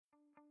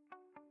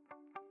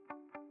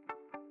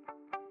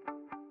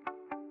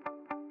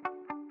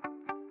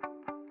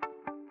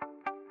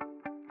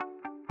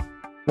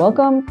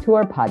Welcome to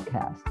our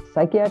podcast,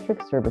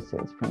 Psychiatric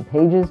Services, From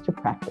Pages to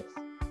Practice.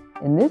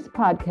 In this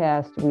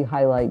podcast, we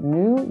highlight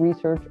new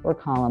research or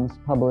columns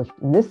published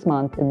this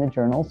month in the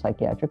journal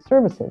Psychiatric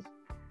Services.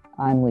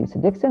 I'm Lisa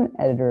Dixon,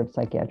 editor of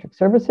Psychiatric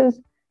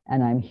Services,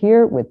 and I'm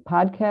here with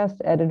podcast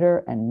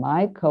editor and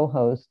my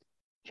co-host,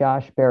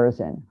 Josh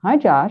Berezin. Hi,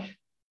 Josh.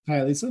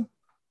 Hi, Lisa.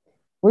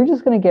 We're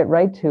just going to get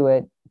right to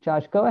it.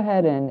 Josh, go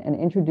ahead and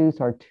introduce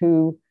our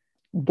two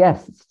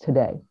guests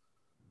today.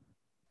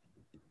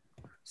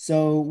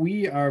 So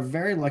we are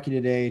very lucky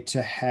today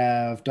to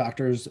have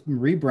Doctors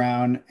Marie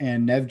Brown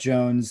and Nev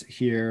Jones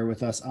here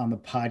with us on the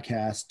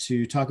podcast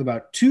to talk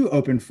about two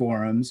open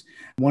forums.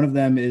 One of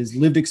them is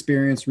Lived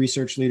Experience,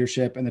 Research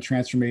Leadership, and the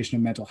Transformation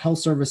of Mental Health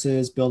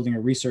Services, Building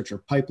a Researcher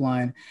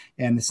Pipeline.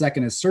 And the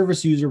second is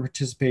Service User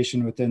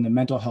Participation within the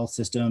Mental Health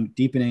System,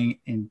 Deepening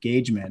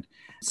Engagement.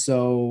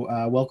 So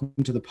welcome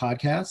to the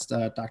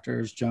podcast,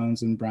 Doctors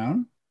Jones and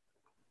Brown.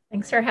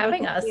 Thanks for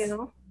having us.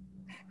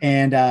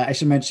 And I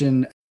should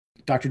mention,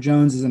 Dr.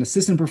 Jones is an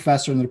assistant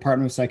professor in the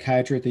Department of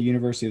Psychiatry at the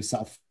University of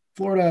South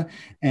Florida,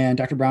 and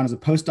Dr. Brown is a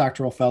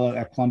postdoctoral fellow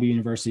at Columbia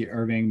University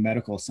Irving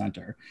Medical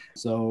Center.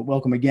 So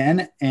welcome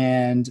again.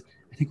 And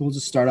I think we'll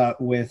just start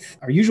out with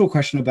our usual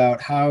question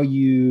about how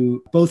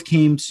you both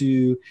came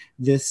to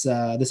this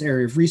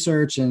area of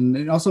research,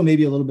 and also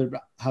maybe a little bit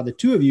about how the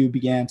two of you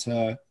began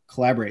to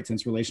collaborate,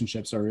 since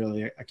relationships are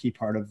really a key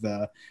part of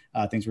the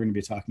things we're going to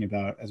be talking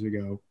about as we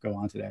go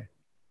on today.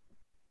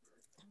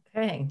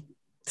 Okay.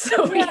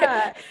 So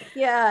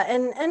yeah,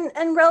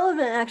 and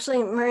relevant,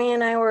 actually. Marie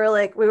and I were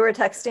we were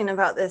texting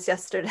about this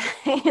yesterday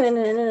in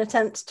an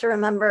attempt to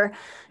remember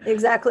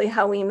exactly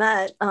how we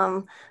met,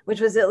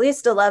 which was at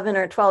least 11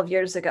 or 12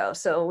 years ago.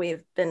 So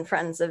we've been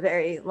friends a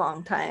very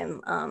long time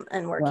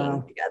and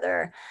working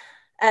together.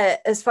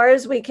 As far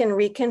as we can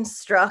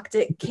reconstruct,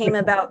 it came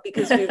about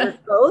because we were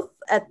both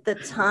at the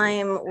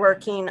time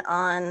working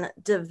on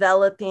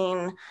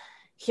developing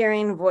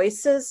hearing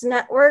voices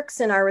networks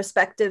in our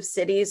respective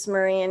cities,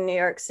 Marie in New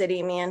York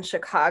City, me in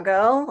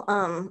Chicago.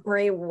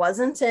 Marie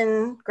wasn't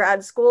in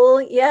grad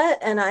school yet,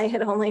 and I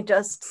had only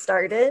just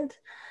started.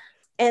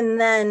 And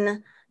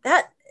then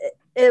that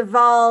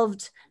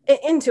evolved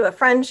into a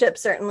friendship,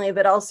 certainly,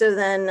 but also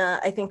then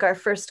I think our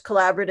first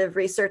collaborative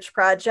research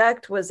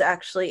project was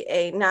actually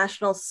a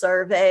national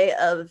survey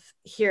of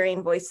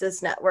hearing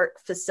voices network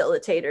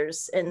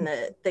facilitators in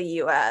the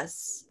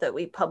US that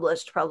we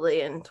published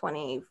probably in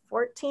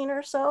 2014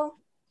 or so.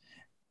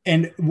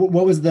 And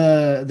what was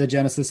the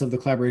genesis of the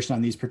collaboration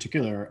on these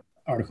particular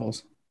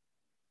articles?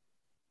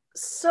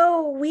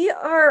 So we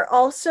are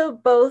also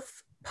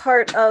both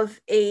part of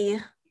a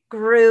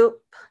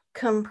group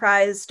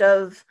comprised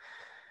of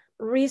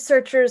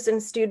researchers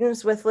and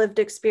students with lived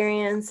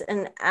experience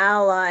and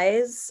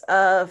allies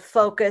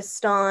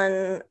focused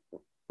on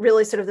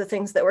really sort of the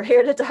things that we're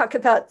here to talk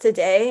about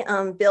today,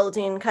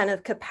 building kind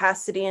of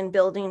capacity and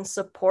building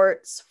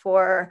supports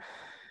for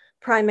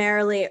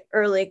primarily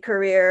early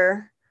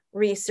career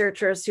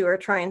researchers who are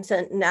trying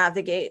to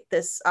navigate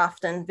this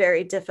often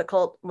very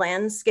difficult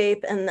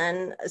landscape, and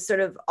then sort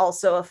of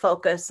also a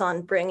focus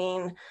on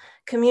bringing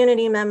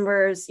community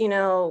members,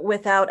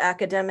 without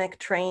academic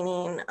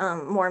training,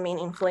 more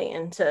meaningfully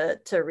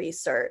into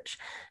research.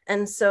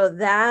 And so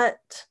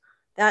that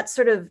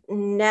sort of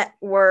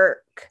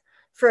network,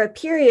 for a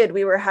period,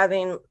 we were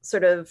having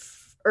sort of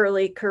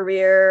early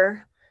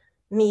career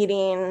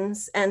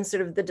meetings, and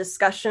sort of the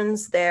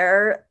discussions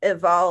there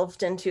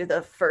evolved into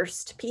the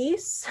first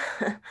piece.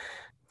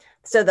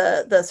 So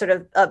the sort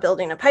of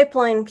building a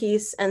pipeline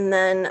piece. And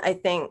then I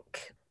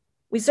think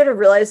we sort of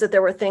realized that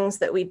there were things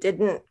that we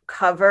didn't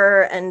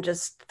cover, and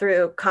just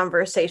through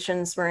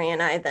conversations, Marie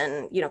and I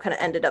then, kind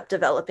of ended up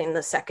developing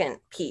the second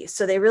piece.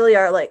 So they really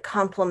are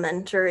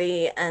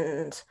complementary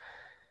and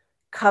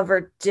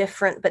cover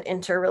different but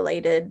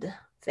interrelated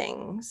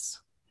things.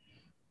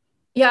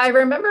 Yeah, I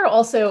remember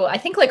also, I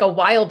think a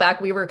while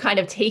back, we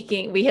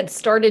had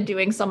started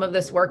doing some of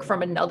this work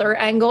from another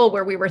angle,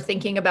 where we were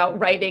thinking about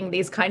writing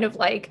these kind of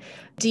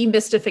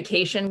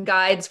demystification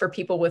guides for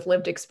people with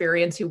lived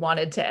experience who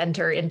wanted to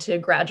enter into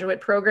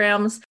graduate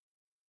programs.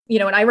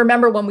 And I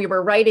remember when we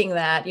were writing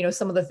that,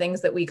 some of the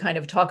things that we kind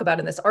of talk about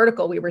in this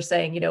article, we were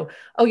saying,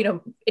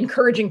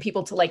 encouraging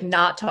people to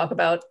not talk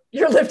about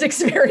your lived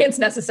experience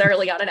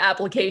necessarily on an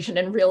application,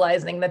 and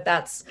realizing that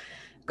that's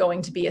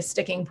going to be a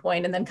sticking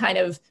point. And then kind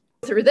of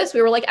through this,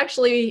 we were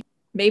actually,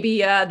 maybe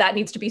that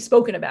needs to be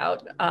spoken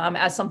about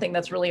as something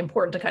that's really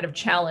important to kind of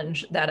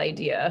challenge that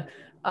idea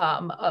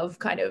of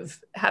kind of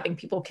having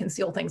people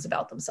conceal things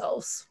about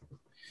themselves.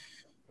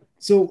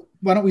 So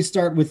why don't we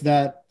start with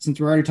that, since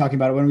we're already talking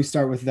about it, why don't we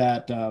start with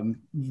that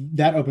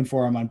open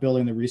forum on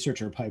building the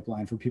researcher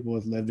pipeline for people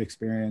with lived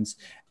experience.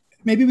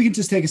 Maybe we can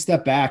just take a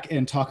step back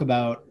and talk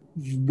about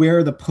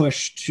where the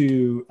push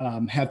to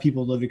have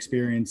people with lived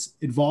experience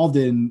involved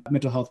in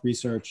mental health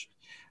research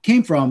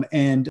came from,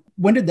 and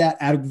when did that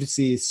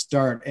advocacy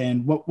start,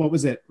 and what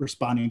was it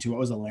responding to? What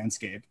was the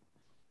landscape?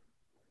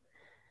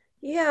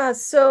 Yeah,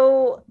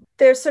 so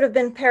there's sort of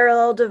been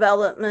parallel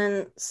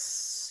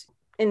developments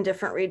in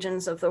different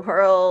regions of the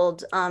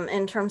world.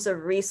 In terms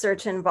of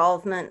research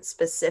involvement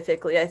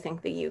specifically, I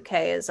think the UK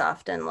is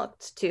often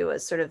looked to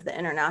as sort of the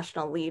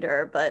international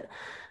leader, but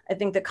I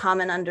think the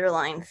common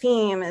underlying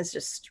theme is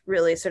just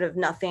really sort of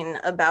nothing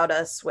about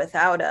us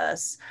without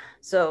us.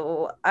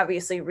 So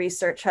obviously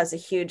research has a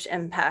huge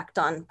impact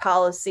on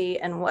policy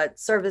and what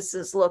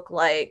services look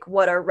like,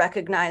 what are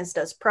recognized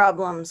as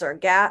problems or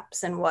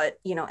gaps, and what,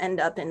 end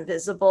up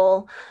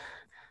invisible.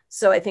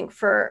 So I think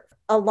for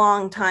a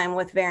long time,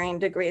 with varying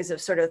degrees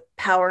of sort of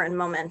power and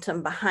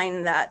momentum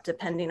behind that,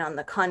 depending on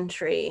the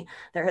country,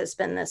 there has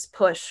been this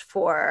push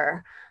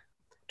for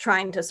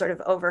trying to sort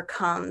of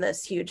overcome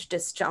this huge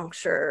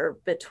disjuncture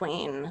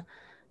between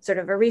sort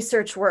of a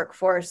research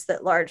workforce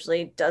that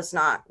largely does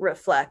not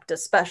reflect,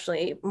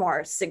 especially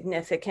more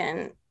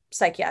significant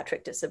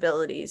psychiatric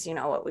disabilities,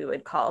 what we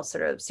would call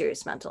sort of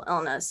serious mental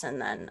illness,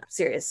 and then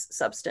serious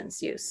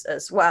substance use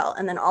as well.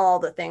 And then all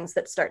the things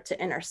that start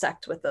to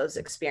intersect with those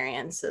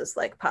experiences,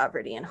 like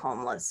poverty and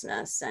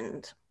homelessness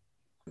and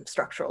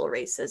structural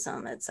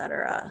racism, et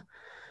cetera.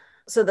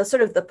 So the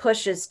sort of the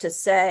push is to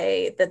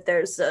say that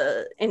there's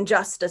a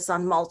injustice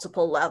on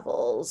multiple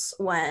levels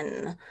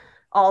when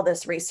all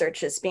this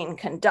research is being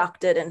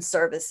conducted and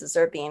services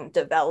are being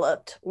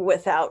developed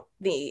without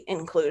the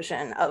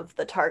inclusion of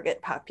the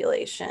target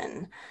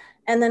population.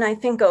 And then I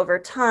think over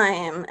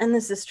time, and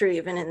this is true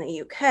even in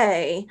the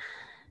UK,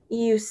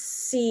 you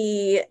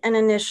see and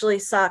initially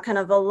saw kind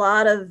of a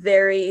lot of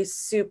very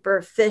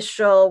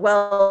superficial,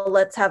 well,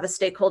 let's have a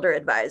stakeholder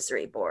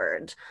advisory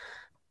board.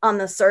 On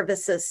the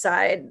services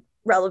side,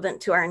 relevant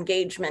to our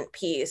engagement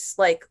piece,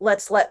 like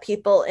let's let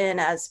people in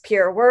as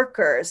peer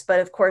workers, but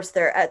of course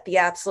they're at the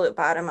absolute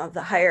bottom of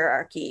the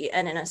hierarchy.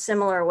 And in a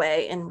similar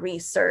way in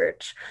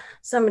research,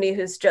 somebody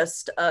who's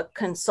just a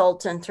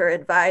consultant or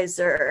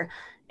advisor,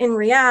 in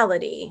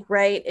reality,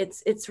 right,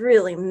 it's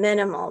really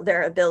minimal,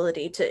 their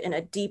ability to, in a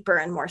deeper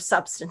and more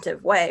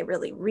substantive way,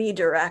 really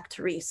redirect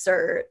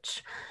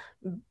research,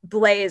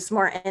 blaze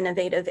more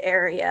innovative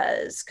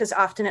areas, because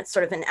often it's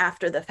sort of an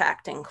after the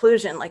fact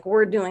inclusion, like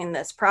we're doing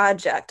this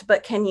project,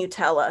 but can you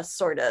tell us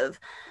sort of,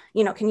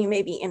 can you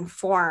maybe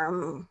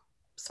inform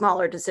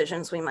smaller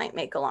decisions we might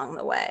make along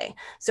the way?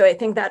 So I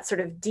think that sort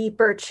of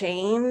deeper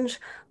change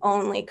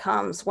only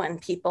comes when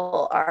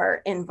people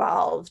are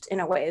involved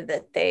in a way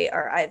that they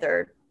are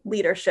either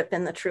leadership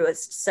in the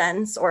truest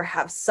sense or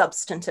have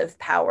substantive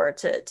power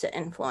to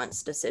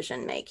influence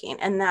decision making.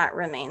 And that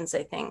remains,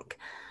 I think,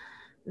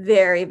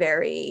 very,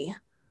 very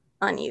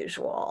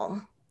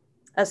unusual,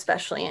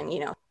 especially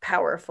in,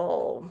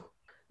 powerful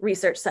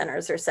research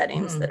centers or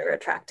settings that are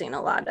attracting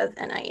a lot of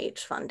NIH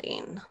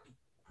funding.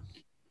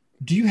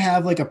 Do you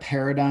have like a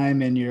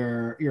paradigm in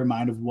your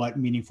mind of what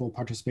meaningful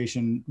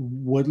participation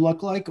would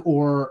look like?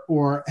 Or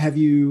do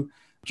you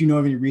know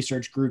of any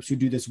research groups who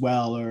do this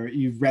well, or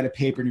you've read a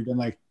paper and you've been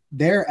like,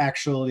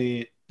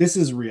 this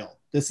is real.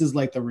 This is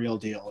like the real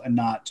deal and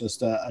not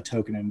just a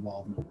token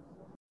involvement?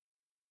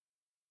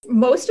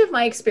 Most of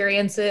my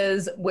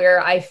experiences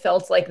where I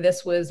felt like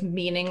this was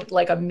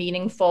like a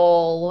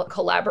meaningful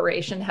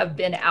collaboration have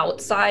been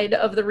outside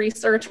of the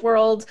research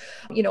world.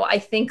 I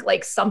think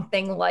like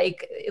something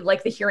like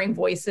the Hearing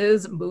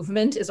Voices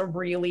movement is a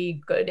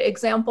really good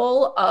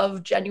example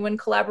of genuine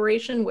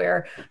collaboration,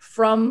 where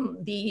from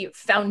the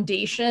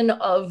foundation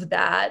of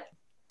that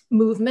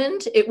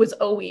movement, it was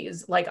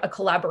always like a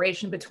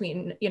collaboration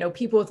between,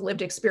 people with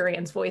lived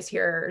experience, voice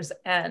hearers,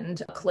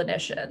 and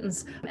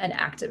clinicians and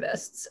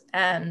activists.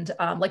 And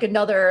like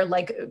another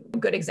like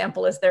good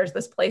example is there's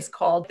this place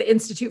called the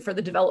Institute for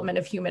the Development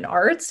of Human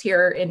Arts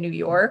here in New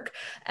York.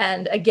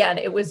 And again,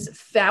 it was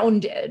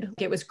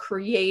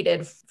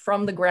created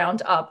from the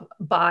ground up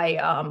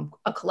by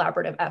a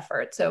collaborative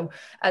effort. So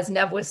as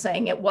Nev was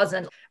saying, it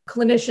wasn't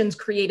clinicians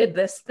created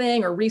this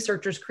thing or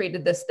researchers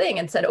created this thing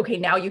and said, okay,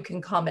 now you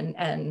can come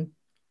and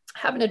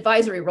have an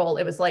advisory role.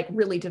 It was like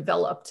really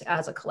developed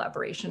as a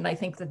collaboration. I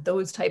think that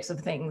those types of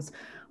things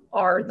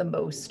are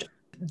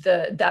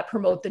that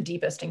promote the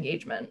deepest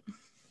engagement.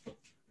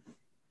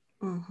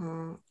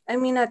 Mm-hmm. I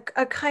mean,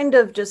 a kind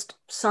of just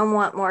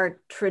somewhat more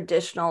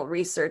traditional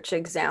research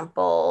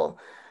example.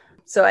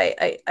 So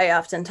I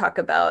often talk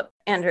about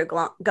Andrew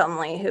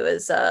Gumley, who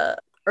is a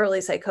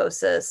early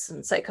psychosis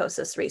and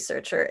psychosis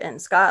researcher in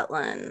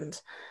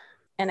Scotland.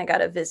 And I got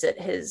to visit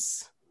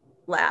his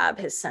lab,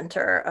 his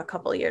center, a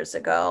couple years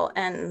ago.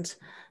 And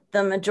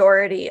the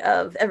majority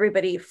of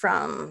everybody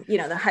from,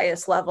 the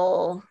highest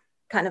level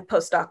kind of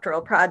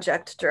postdoctoral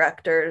project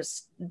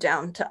directors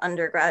down to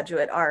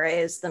undergraduate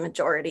RAs, the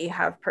majority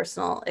have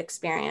personal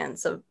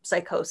experience of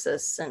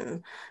psychosis,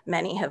 and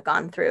many have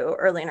gone through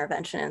early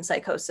intervention and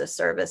psychosis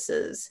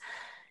services.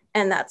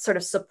 And that's sort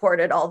of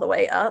supported all the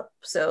way up.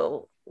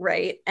 So,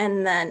 right.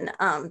 And then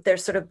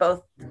there's sort of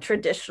both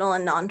traditional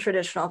and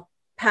non-traditional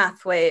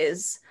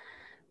pathways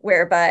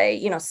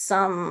whereby,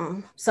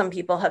 some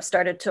people have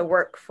started to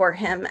work for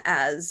him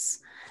as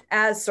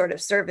sort of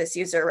service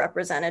user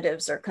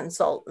representatives or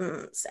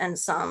consultants, and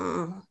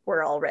some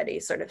were already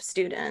sort of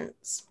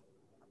students.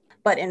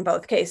 but in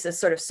both cases,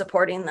 sort of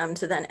supporting them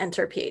to then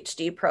enter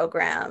PhD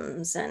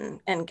programs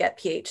and get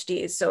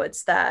PhDs. So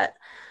it's that,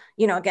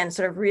 again,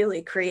 sort of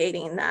really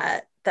creating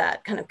that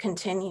kind of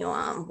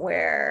continuum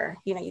where,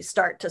 you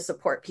start to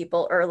support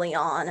people early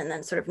on and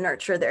then sort of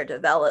nurture their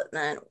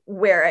development,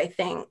 where I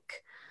think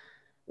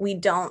we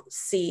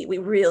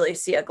really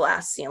see a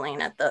glass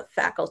ceiling at the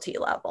faculty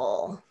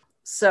level.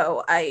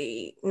 So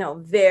I know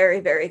very,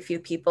 very few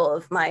people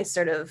of my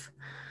sort of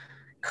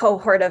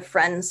cohort of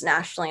friends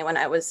nationally when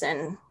I was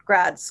in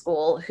grad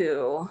school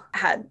who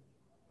had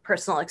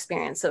personal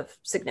experience of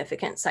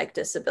significant psych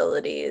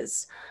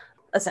disabilities.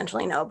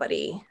 Essentially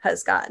nobody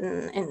has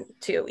gotten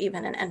into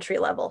even an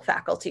entry-level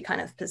faculty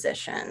kind of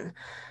position.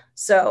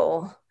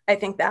 So I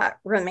think that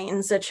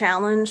remains a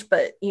challenge,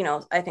 but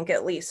I think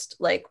at least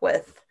like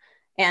with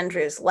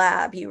Andrew's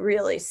lab, you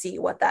really see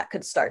what that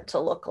could start to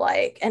look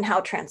like and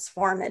how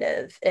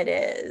transformative it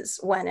is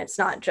when it's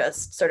not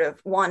just sort of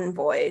one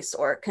voice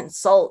or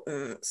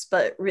consultants,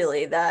 but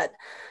really that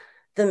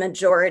the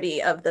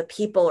majority of the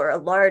people or a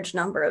large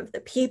number of the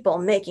people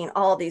making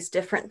all these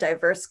different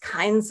diverse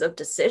kinds of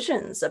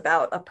decisions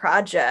about a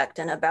project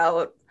and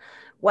about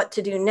what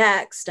to do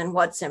next and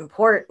what's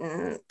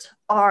important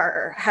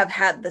have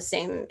had the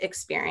same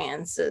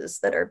experiences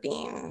that are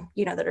being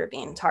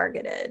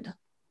targeted.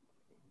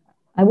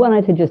 I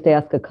wanted to just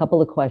ask a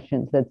couple of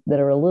questions that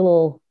are a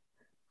little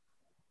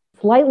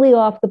slightly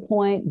off the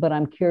point, but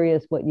I'm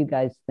curious what you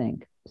guys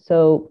think.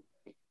 So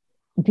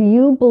do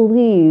you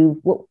believe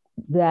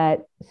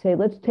that, say,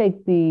 let's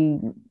take the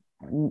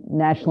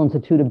National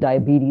Institute of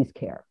Diabetes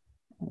Care,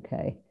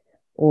 okay,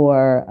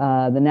 or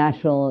the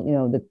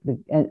National,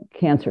 the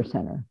Cancer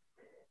Center.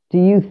 Do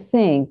you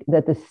think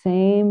that the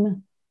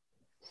same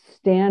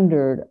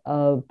standard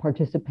of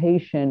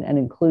participation and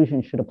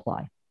inclusion should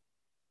apply?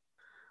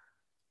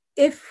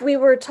 If we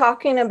were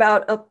talking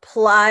about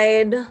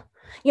applied,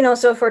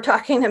 so if we're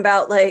talking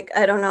about like,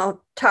 I don't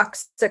know,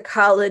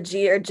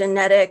 toxicology or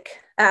genetic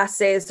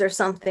assays or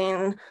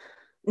something,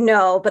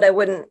 no, but I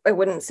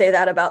wouldn't say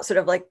that about sort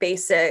of like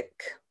basic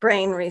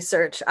brain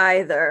research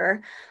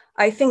either.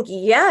 I think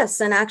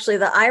yes, and actually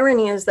the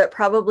irony is that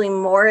probably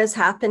more is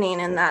happening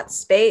in that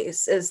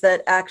space, is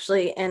that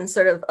actually in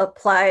sort of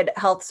applied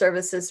health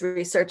services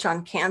research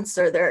on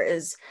cancer, there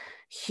is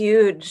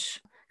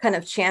huge kind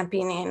of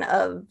championing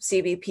of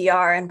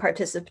CBPR and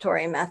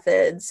participatory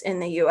methods in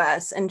the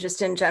US, and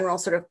just in general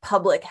sort of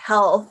public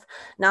health,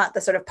 not the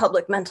sort of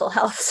public mental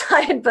health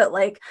side, but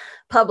like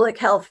public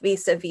health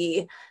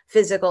vis-a-vis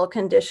physical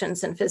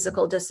conditions and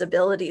physical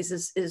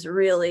disabilities is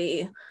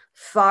really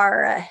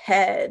far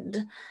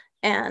ahead.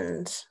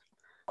 And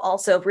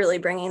also really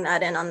bringing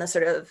that in on the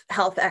sort of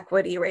health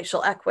equity,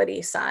 racial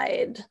equity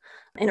side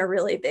in a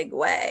really big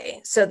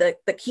way. So the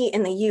key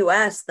in the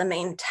US, the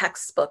main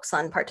textbooks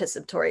on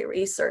participatory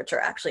research are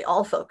actually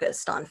all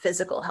focused on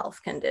physical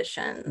health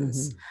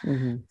conditions. Mm-hmm,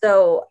 mm-hmm.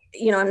 So,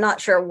 I'm not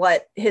sure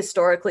what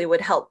historically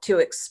would help to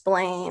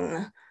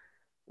explain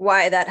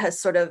why that has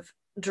sort of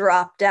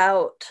dropped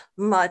out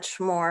much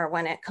more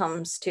when it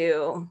comes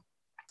to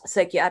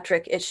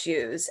psychiatric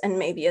issues, and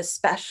maybe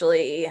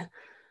especially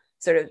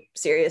sort of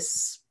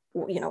serious,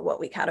 what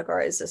we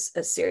categorize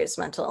as serious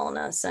mental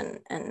illness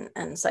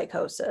and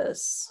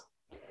psychosis.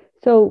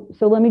 So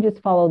let me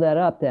just follow that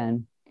up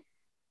then,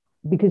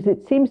 because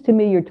it seems to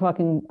me you're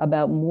talking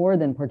about more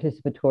than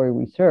participatory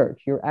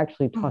research. You're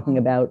actually talking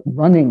about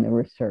running the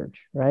research,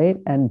 right?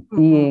 And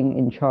being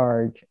in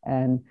charge.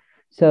 And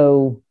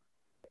so,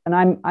 and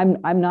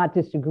I'm not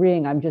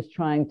disagreeing. I'm just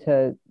trying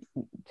to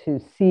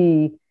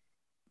see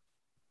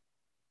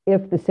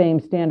if the same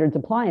standards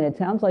apply. And it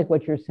sounds like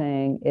what you're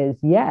saying is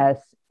yes,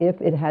 if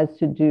it has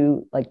to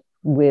do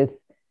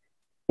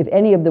if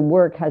any of the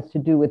work has to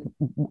do with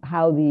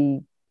how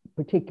the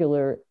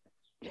particular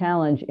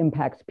challenge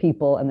impacts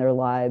people and their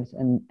lives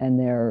and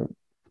their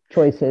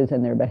choices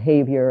and their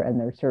behavior and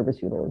their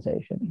service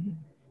utilization.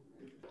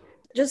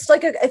 Just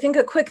like I think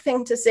a quick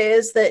thing to say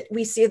is that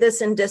we see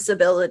this in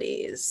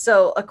disabilities.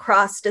 So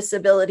across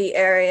disability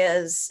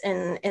areas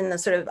in the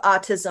sort of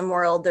autism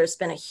world, there's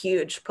been a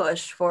huge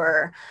push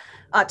for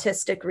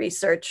autistic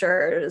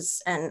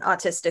researchers and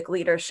autistic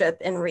leadership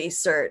in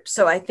research.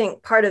 So I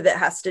think part of it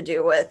has to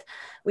do with,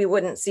 we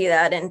wouldn't see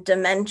that in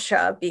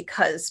dementia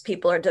because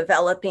people are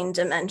developing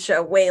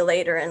dementia way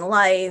later in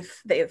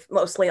life. They've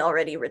mostly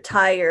already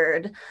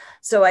retired.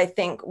 So I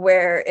think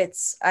where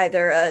it's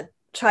either a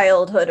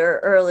childhood or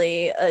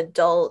early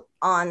adult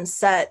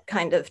onset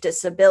kind of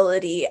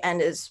disability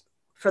and is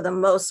for the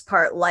most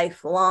part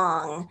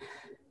lifelong,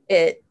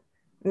 it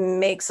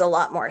makes a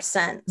lot more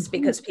sense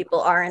because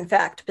people are in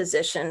fact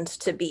positioned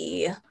to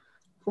be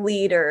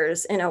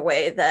leaders in a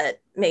way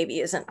that maybe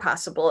isn't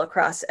possible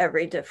across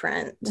every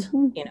different,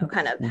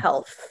 kind of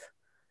health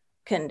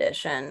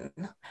condition.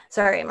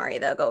 Sorry, Marie,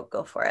 though,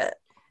 go for it.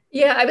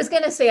 Yeah, I was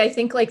going to say, I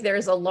think like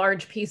there's a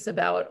large piece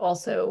about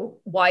also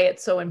why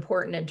it's so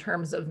important in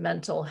terms of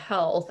mental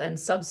health and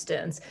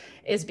substance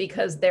is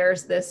because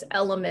there's this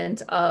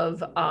element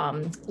of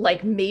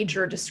like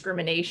major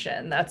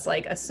discrimination that's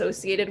like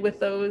associated with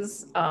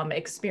those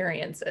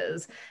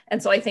experiences.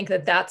 And so I think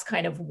that that's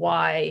kind of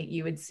why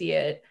you would see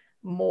it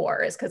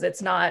more, is because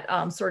it's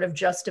not sort of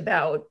just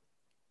about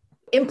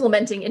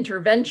implementing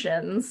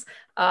interventions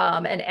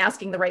and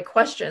asking the right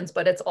questions,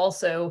 but it's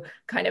also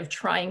kind of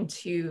trying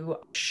to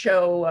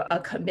show a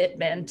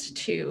commitment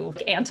to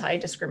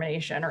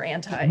anti-discrimination or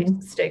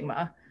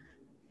anti-stigma.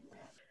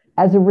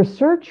 As a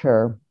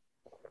researcher,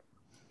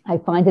 I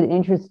find it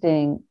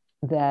interesting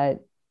that,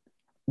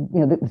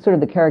 sort of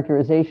the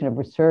characterization of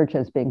research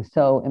as being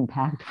so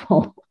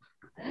impactful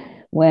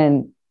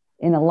when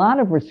in a lot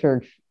of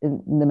research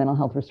in the mental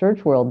health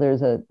research world,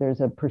 there's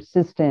a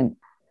persistent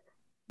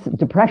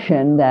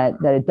depression that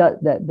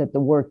the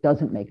work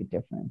doesn't make a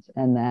difference,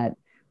 and that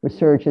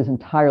research is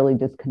entirely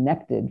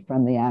disconnected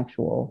from the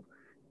actual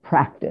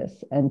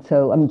practice. And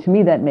so, I mean, to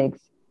me, that makes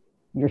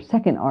your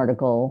second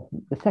article,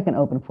 the second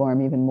open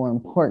forum, even more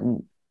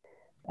important.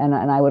 And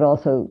I would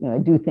also, I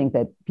do think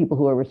that people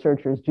who are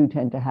researchers do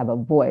tend to have a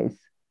voice,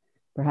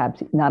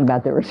 perhaps not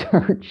about their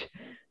research.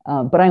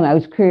 But I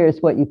was curious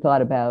what you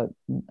thought about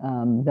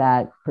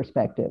that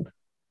perspective.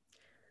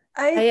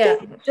 I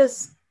think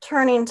just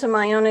turning to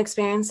my own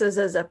experiences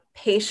as a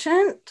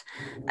patient,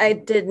 I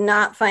did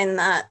not find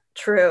that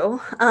true.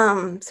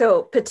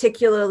 So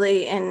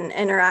particularly in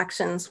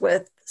interactions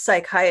with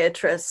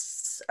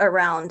psychiatrists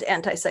around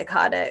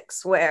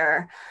antipsychotics,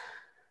 where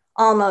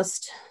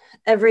almost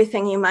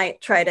everything you might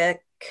try to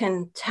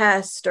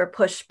contest or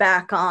push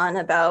back on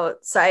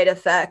about side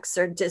effects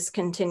or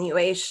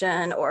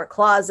discontinuation or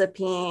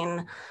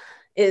clozapine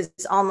is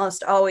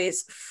almost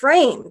always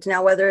framed.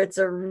 Now, whether it's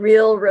a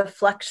real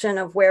reflection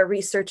of where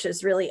research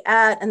is really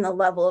at and the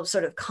level of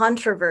sort of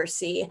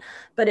controversy,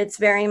 but it's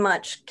very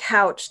much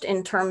couched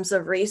in terms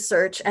of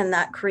research, and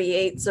that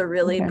creates a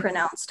really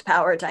pronounced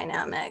power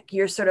dynamic.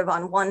 You're sort of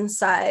on one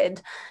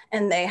side,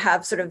 and they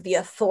have sort of the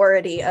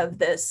authority of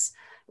this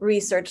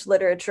research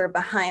literature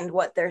behind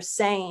what they're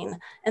saying.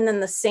 And then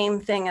the same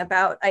thing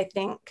about, I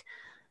think,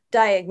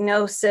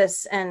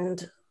 diagnosis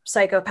and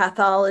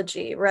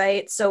psychopathology,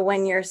 right? So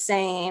when you're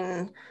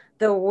saying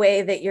the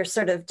way that you're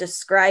sort of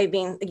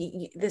describing,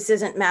 this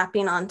isn't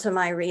mapping onto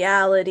my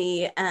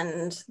reality,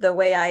 and the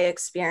way I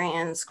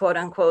experience quote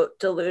unquote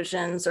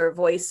delusions or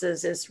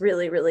voices is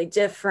really, really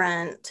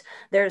different.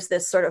 There's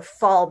this sort of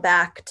fall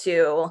back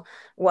to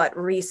what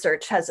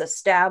research has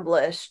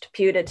established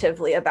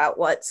putatively about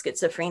what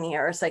schizophrenia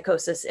or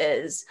psychosis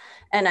is.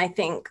 And I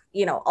think,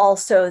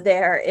 also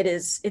there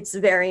it's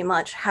very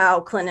much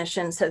how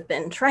clinicians have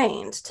been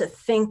trained to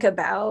think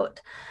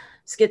about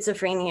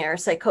schizophrenia or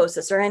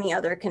psychosis or any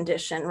other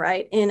condition,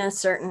 right, in a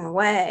certain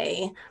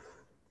way.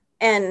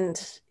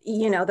 And,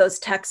 those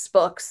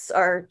textbooks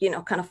are,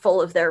 kind of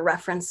full of their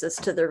references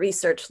to the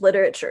research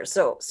literature.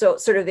 So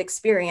sort of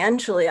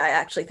experientially, I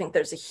actually think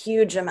there's a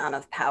huge amount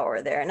of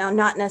power there. Now,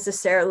 not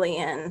necessarily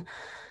in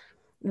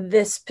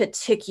this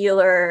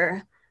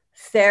particular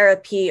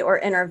therapy or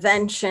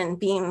intervention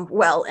being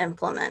well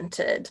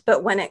implemented,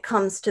 but when it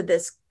comes to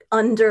this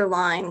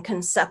underlying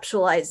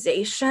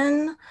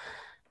conceptualization,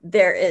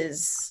 there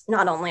is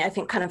not only, I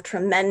think, kind of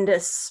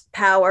tremendous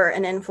power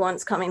and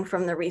influence coming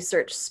from the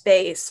research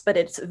space, but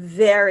it's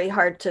very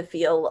hard to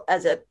feel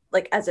as a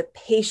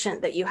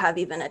patient that you have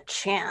even a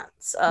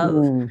chance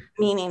of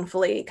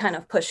meaningfully kind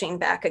of pushing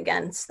back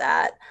against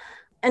that.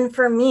 And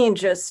for me,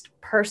 just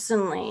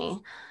personally,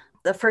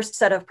 the first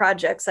set of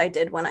projects I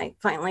did when I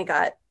finally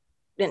got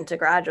into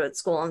graduate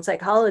school in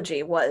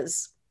psychology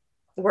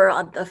were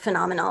on the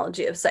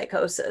phenomenology of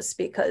psychosis,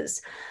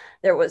 because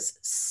there was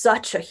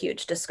such a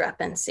huge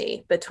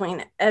discrepancy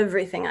between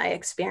everything I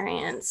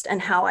experienced and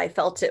how I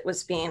felt it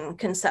was being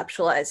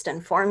conceptualized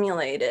and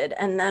formulated.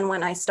 And then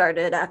when I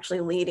started actually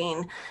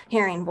leading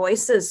hearing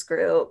voices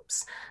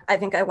groups, I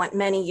think I went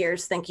many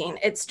years thinking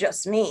it's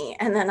just me.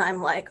 And then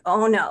I'm like,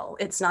 oh no,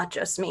 it's not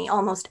just me.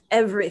 Almost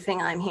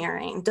everything I'm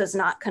hearing does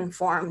not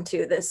conform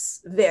to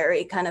this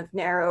very kind of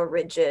narrow,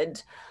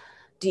 rigid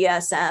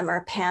DSM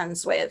or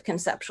PAN's way of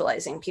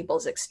conceptualizing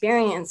people's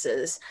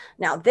experiences.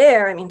 Now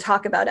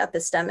talk about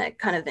epistemic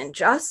kind of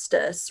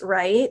injustice,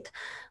 right?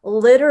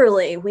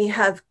 Literally, we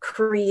have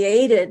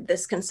created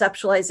this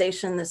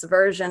conceptualization, this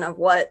version of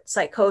what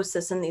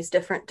psychosis in these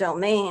different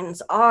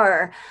domains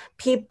are.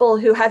 People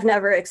who have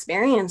never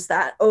experienced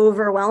that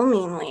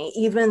overwhelmingly,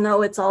 even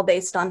though it's all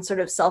based on sort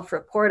of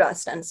self-report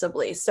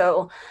ostensibly.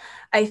 So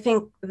I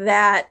think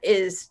that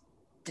is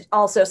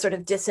also sort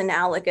of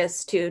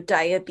disanalogous to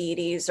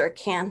diabetes or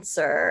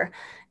cancer,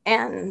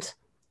 and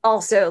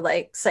also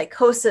like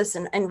psychosis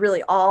and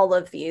really all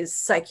of these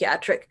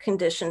psychiatric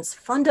conditions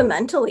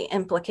fundamentally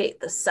implicate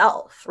the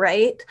self,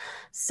 right?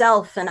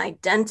 Self and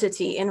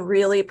identity in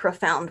really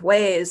profound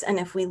ways. And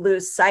if we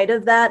lose sight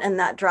of that and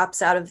that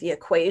drops out of the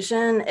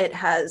equation, it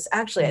has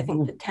actually, I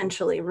think,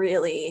 potentially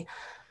really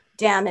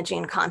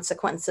damaging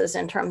consequences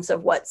in terms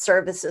of what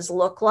services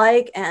look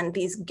like, and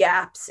these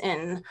gaps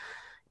in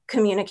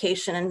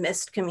communication and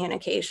missed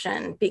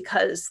communication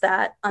because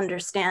that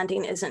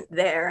understanding isn't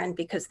there, and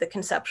because the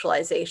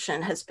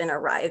conceptualization has been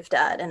arrived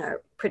at in a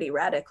pretty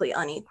radically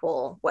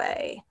unequal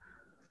way.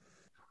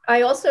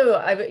 I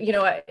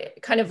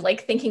kind of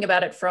like thinking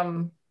about it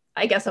from,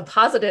 I guess, a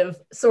positive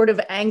sort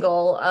of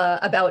angle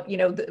about,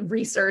 the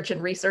research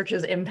and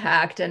research's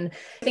impact. And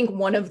I think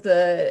one of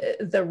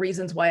the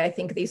reasons why I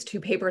think these two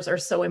papers are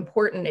so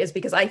important is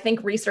because I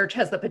think research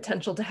has the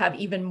potential to have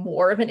even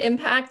more of an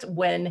impact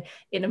when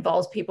it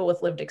involves people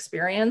with lived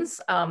experience.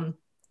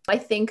 I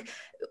think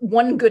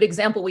one good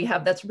example we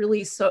have that's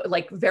really so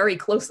like very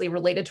closely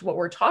related to what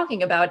we're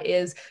talking about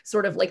is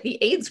sort of like the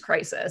AIDS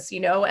crisis,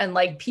 and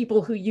like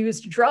people who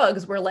used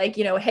drugs were like,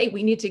 hey,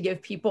 we need to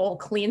give people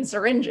clean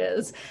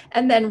syringes.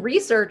 And then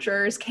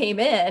researchers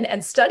came in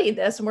and studied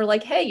this and were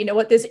like, hey, you know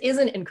what, this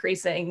isn't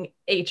increasing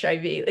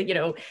HIV,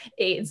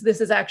 AIDS, this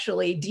is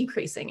actually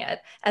decreasing it.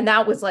 And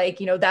that was like,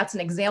 that's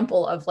an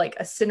example of like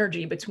a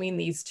synergy between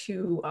these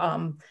two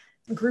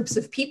groups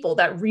of people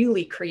that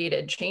really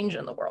created change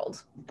in the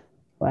world.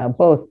 Wow,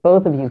 both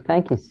of you,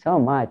 thank you so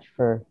much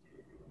for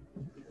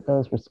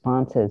those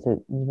responses.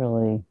 It's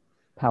really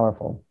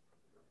powerful.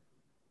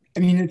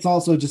 I mean, it's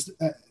also just,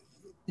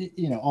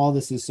 all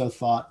this is so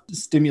thought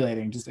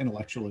stimulating, just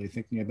intellectually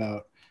thinking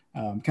about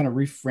kind of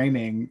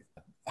reframing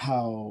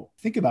how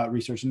think about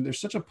research. And there's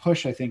such a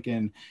push, I think,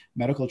 in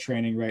medical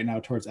training right now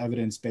towards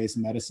evidence-based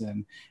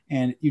medicine.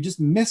 And you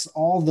just miss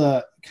all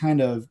the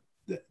kind of,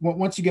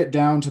 once you get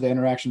down to the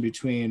interaction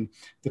between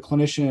the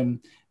clinician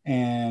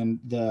and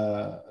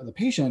the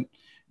patient,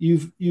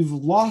 you've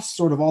lost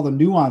sort of all the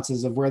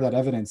nuances of where that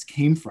evidence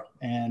came from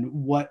and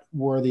what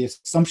were the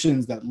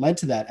assumptions that led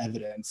to that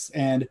evidence.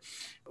 And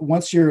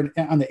once you're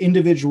on the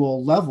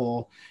individual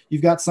level,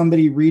 you've got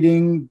somebody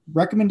reading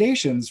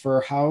recommendations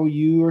for how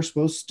you are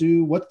supposed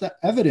to, what the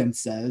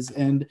evidence says,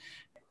 and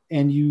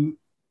you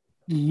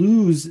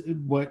lose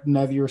what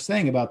Nev, you were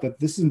saying about that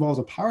this involves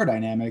a power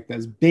dynamic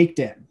that's baked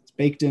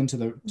into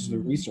the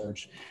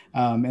research.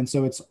 And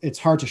so it's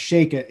hard to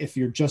shake it if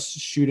you're just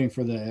shooting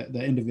for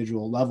the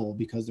individual level,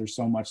 because there's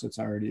so much that's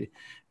already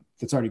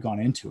gone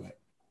into it.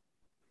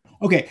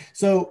 Okay,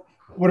 so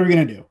what are we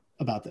going to do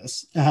about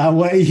this?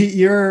 Both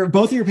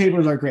of your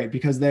papers are great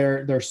because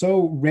they're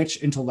so rich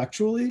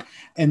intellectually,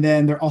 and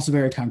then they're also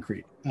very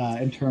concrete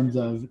in terms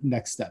of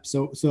next steps.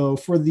 So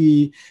for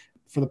the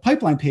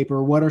pipeline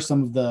paper, what are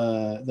some of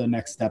the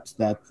next steps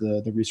that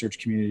the research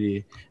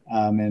community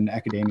and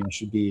academia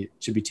should be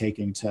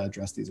taking to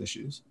address these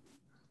issues?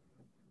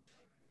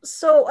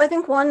 So I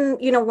think one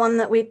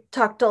that we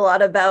talked a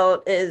lot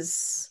about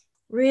is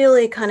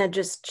really kind of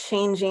just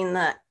changing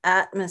the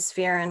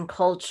atmosphere and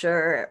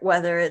culture,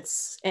 whether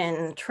it's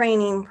in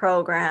training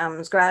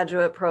programs,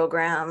 graduate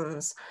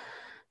programs,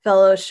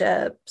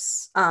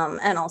 fellowships,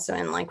 and also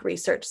in like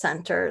research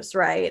centers,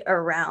 right,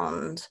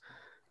 around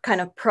kind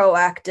of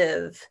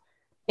proactive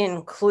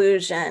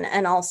inclusion.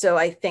 And also,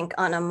 I think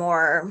on a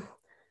more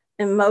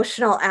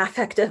emotional,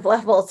 affective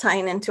level,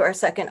 tying into our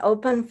second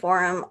open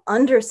forum,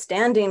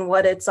 understanding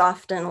what it's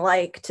often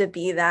like to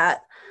be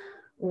that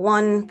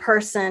one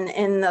person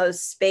in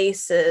those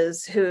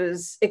spaces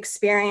whose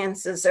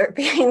experiences are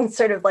being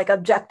sort of like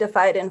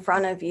objectified in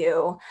front of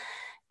you.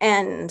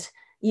 And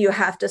you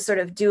have to sort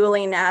of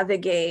dually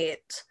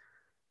navigate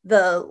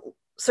the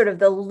sort of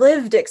the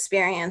lived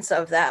experience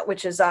of that,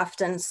 which is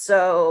often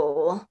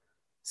so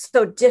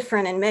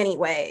different in many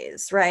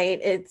ways, right?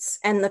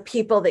 And the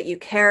people that you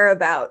care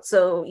about.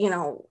 So,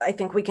 I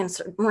think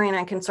Marie and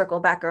I can circle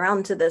back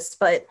around to this,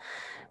 but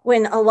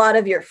when a lot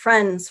of your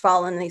friends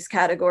fall in these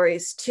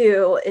categories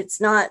too, it's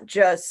not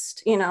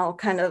just,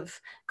 kind of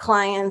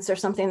clients or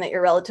something that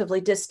you're relatively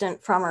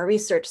distant from or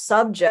research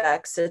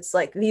subjects. It's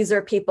like, these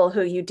are people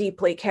who you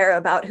deeply care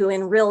about, who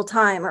in real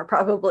time are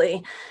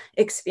probably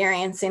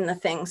experiencing the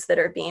things that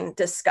are being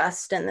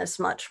discussed in this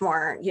much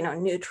more,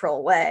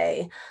 neutral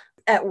way.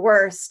 At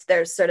worst,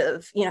 there's sort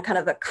of, kind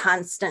of a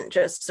constant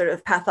just sort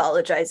of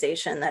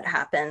pathologization that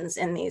happens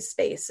in these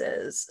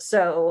spaces.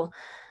 So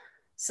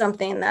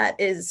something that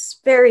is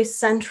very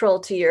central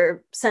to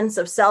your sense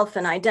of self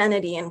and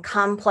identity in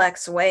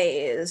complex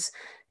ways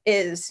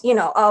is,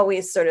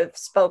 always sort of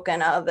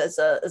spoken of as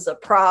a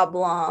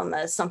problem,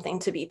 as something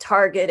to be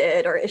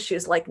targeted, or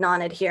issues like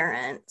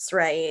non-adherence,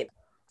 right?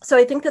 So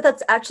I think that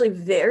that's actually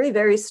very,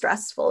 very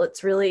stressful.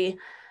 It's really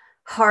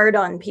hard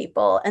on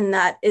people, and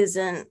that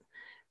isn't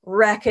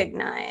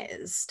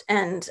recognized.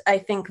 And I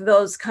think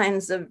those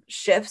kinds of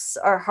shifts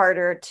are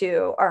harder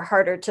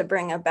to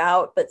bring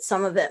about, but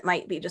some of it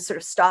might be just sort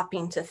of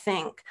stopping to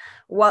think,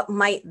 what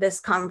might this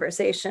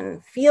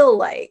conversation feel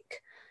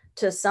like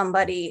to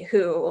somebody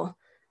who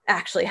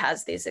actually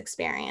has these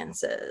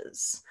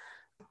experiences,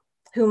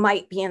 who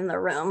might be in the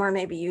room, or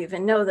maybe you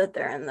even know that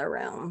they're in the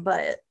room,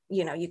 but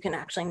you can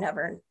actually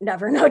never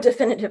know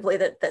definitively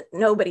that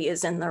nobody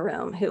is in the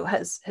room who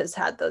has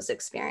had those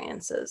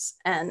experiences.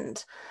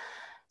 And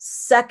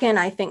Second,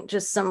 I think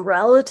just some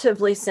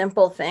relatively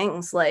simple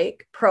things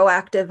like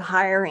proactive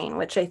hiring,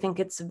 which I think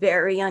it's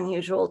very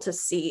unusual to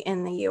see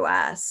in the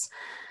US,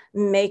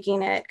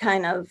 making it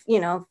kind of,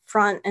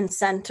 front and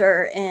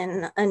center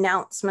in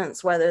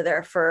announcements, whether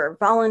they're for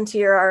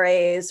volunteer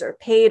RAs or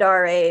paid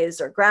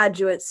RAs or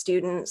graduate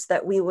students,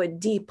 that we would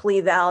deeply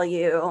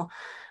value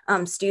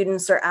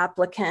students or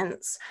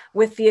applicants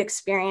with the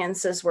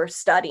experiences we're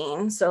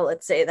studying. So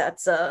let's say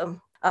that's a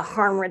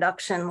harm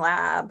reduction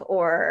lab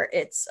or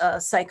it's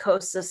a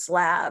psychosis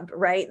lab,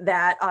 right?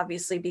 That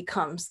obviously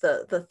becomes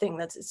the thing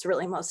it's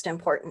really most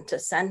important to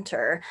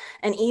center.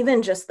 And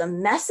even just the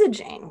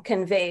messaging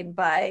conveyed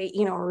by,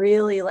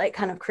 really like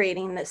kind of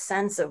creating this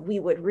sense of we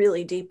would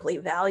really deeply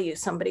value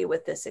somebody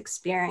with this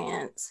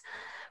experience.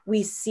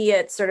 We see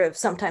it sort of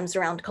sometimes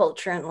around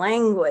culture and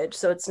language.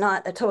 So it's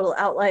not a total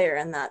outlier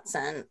in that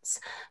sense,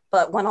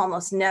 but one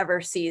almost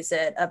never sees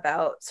it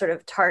about sort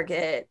of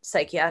target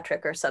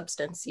psychiatric or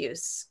substance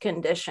use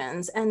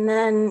conditions. And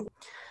then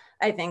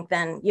I think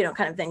then,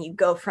 then you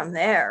go from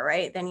there,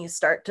 right? Then you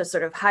start to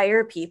sort of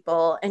hire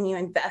people and you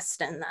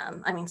invest in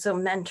them. I mean, so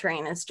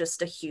mentoring is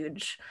just a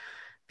huge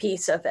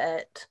piece of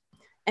it.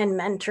 And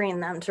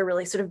mentoring them to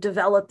really sort of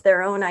develop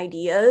their own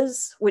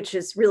ideas, which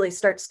is really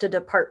starts to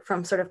depart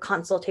from sort of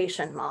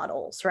consultation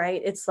models,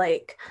 right? It's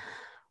like,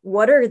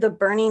 what are the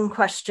burning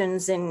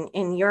questions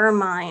in your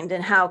mind,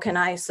 and how can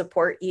I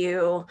support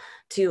you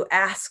to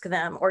ask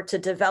them or to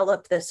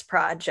develop this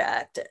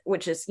project,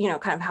 which is,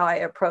 kind of how I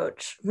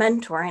approach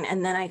mentoring.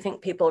 And then I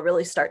think people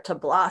really start to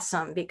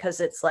blossom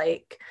because it's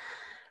like,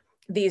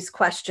 these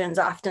questions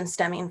often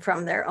stemming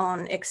from their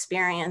own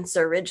experience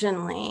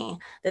originally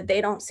that they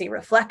don't see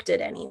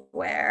reflected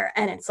anywhere.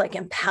 And it's like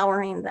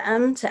empowering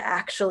them to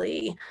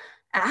actually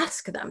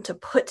ask them to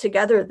put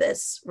together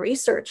this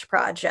research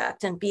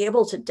project and be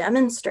able to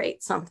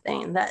demonstrate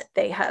something that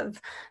they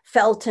have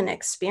felt and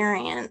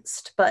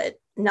experienced, but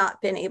not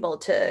been able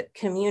to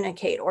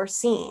communicate or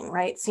seen,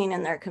 right? Seen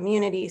in their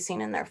community, seen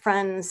in their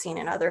friends, seen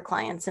in other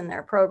clients in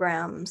their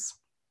programs.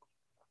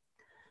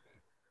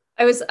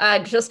 I was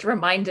just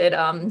reminded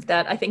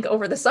that I think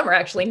over the summer,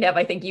 actually, Nev,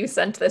 I think you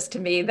sent this to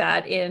me,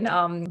 that in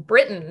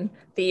Britain,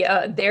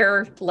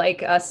 their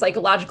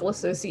psychological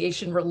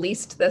association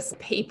released this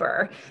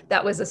paper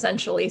that was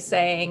essentially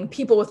saying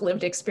people with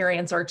lived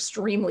experience are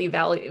extremely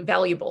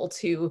valuable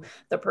to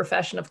the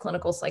profession of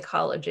clinical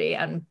psychology.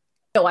 And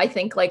I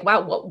think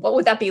wow, what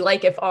would that be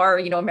like if our,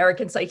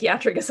 American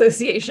Psychiatric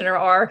Association or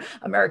our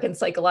American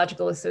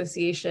Psychological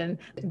Association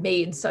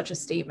made such a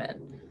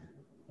statement?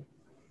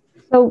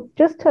 So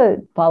just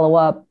to follow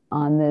up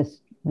on this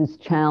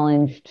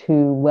challenge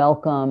to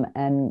welcome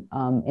and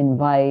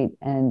invite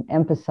and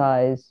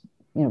emphasize,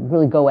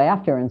 really go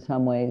after in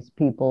some ways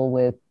people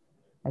with,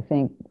 I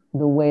think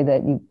the way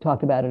that you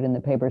talked about it in the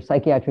paper,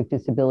 psychiatric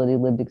disability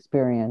lived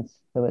experience.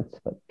 So it's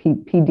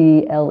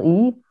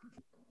PDLE.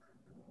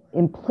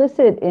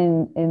 Implicit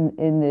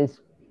in this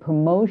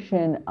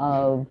promotion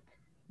of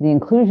the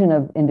inclusion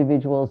of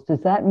individuals,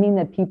 does that mean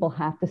that people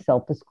have to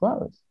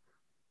self-disclose?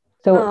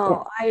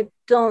 So I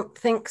don't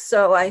think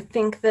so. I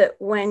think that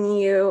when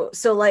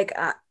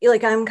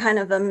I'm kind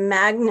of a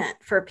magnet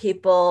for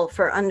people,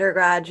 for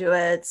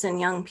undergraduates and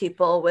young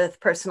people with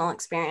personal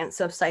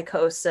experience of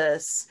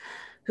psychosis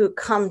who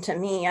come to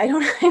me. I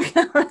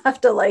don't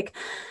have to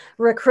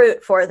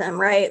recruit for them,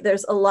 right?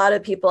 There's a lot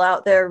of people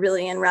out there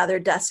really in rather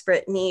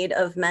desperate need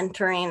of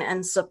mentoring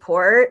and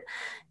support.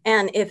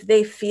 And if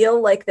they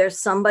feel like there's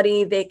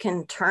somebody they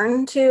can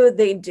turn to,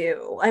 they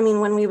do. I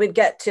mean, when we would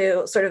get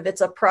to sort of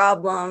it's a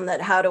problem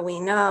that how do we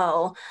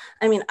know?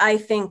 I mean, I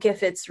think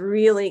if it's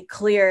really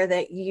clear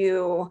that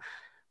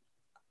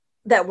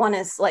one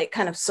is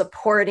kind of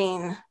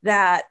supporting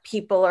that,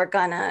 people are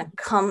gonna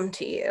come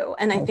to you.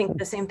 And I think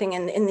the same thing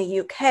in the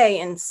UK,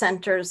 in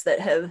centers that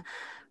have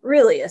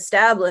really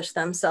established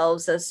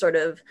themselves as sort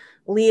of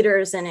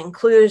leaders in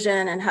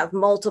inclusion and have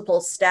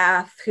multiple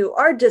staff who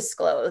are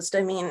disclosed.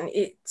 I mean,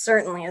 it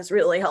certainly is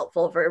really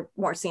helpful for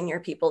more senior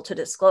people to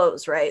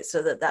disclose, right?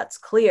 So that that's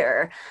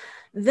clear.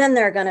 Then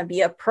they're going to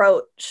be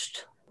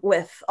approached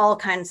with all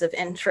kinds of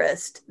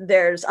interest.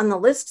 There's on the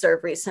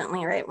listserv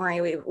recently, right,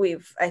 Marie,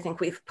 I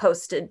think we've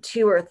posted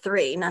 2 or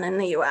 3, none in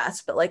the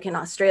US, but in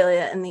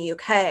Australia and the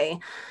UK,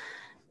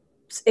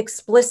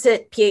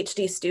 explicit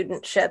PhD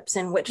studentships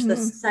in which the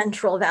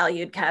central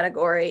valued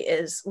category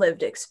is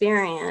lived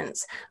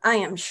experience. I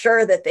am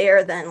sure that they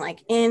are then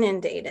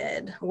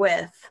inundated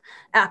with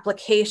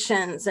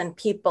applications and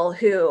people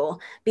who,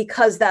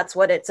 because that's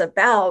what it's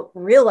about,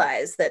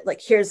 realize that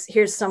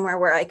here's somewhere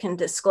where I can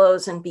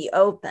disclose and be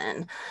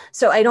open.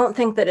 So I don't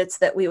think that it's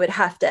that we would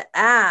have to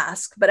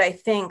ask, but I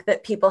think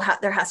that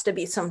there has to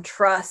be some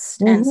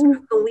trust and sort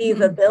of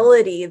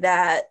believability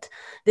that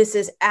this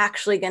is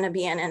actually going to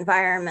be an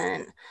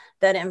environment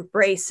that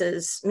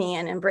embraces me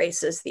and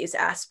embraces these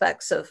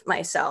aspects of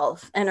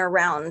myself, and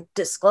around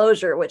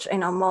disclosure, which I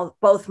know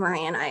both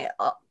Marie and I,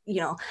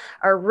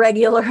 are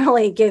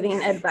regularly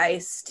giving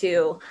advice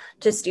to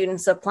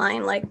students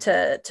applying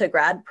to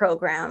grad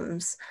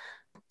programs.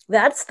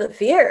 That's the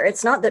fear.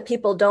 It's not that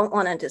people don't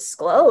want to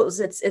disclose.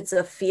 It's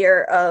a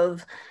fear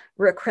of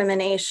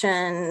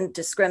recrimination,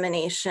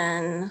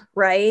 discrimination,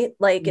 right?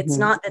 Like, it's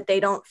not that they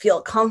don't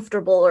feel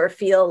comfortable or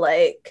feel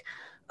like,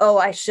 oh,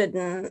 I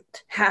shouldn't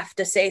have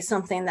to say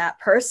something that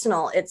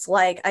personal. It's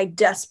like, I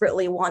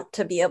desperately want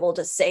to be able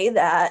to say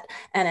that.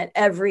 And at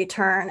every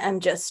turn, I'm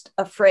just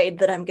afraid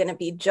that I'm going to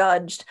be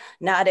judged,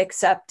 not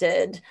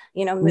accepted,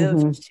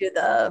 moved to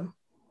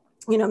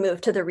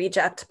the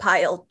reject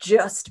pile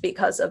just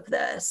because of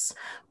this,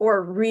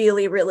 or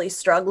really, really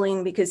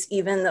struggling because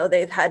even though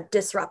they've had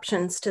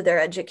disruptions to their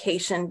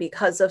education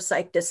because of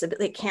psych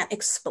disability, they can't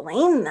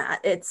explain that.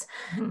 It's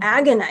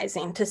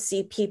agonizing to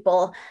see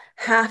people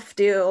have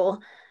to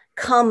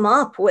come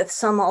up with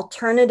some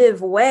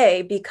alternative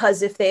way,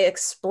 because if they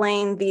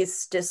explain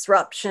these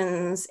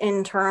disruptions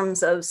in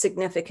terms of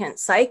significant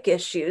psych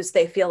issues,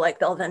 they feel like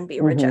they'll then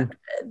be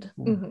rejected.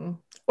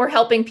 Or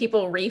helping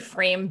people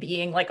reframe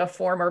being like a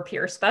former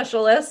peer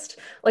specialist.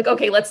 Like,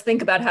 okay, let's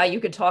think about how you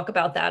could talk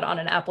about that on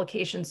an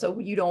application so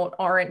you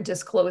aren't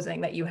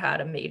disclosing that you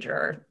had a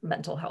major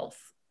mental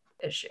health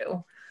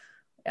issue.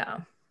 Yeah.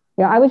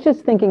 Yeah, I was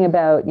just thinking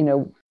about,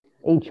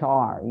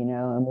 HR,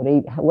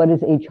 and what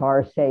does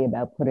HR say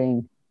about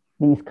putting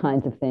these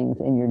kinds of things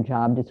in your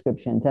job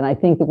descriptions? And I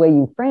think the way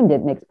you framed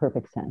it makes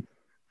perfect sense.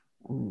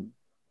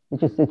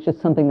 It's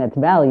just something that's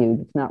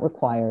valued. It's not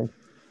required.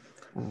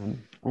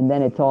 And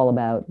then it's all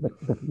about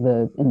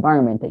the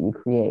environment that you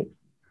create.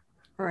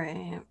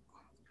 Right.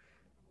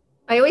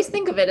 I always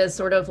think of it as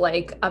sort of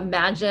like,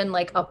 imagine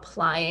like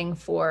applying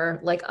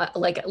for like a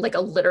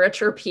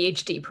literature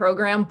PhD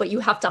program, but you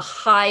have to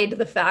hide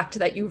the fact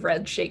that you've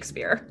read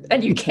Shakespeare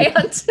and you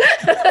can't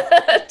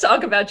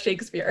talk about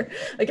Shakespeare.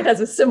 Like, it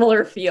has a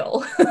similar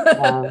feel.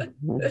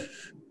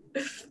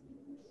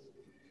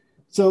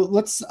 So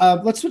let's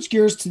switch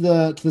gears to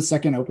the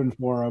second open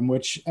forum,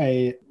 which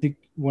I think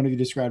one of you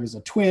described as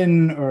a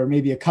twin or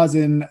maybe a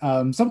cousin,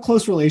 some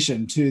close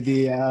relation to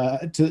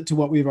to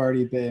what we've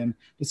already been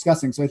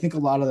discussing. So I think a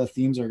lot of the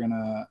themes are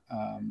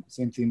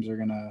same themes are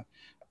gonna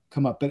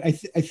come up. But I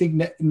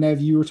think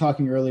Nev, you were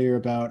talking earlier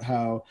about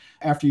how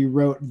after you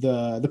wrote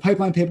the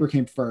pipeline paper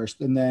came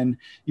first, and then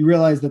you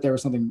realized that there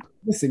was something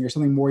missing or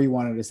something more you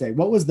wanted to say.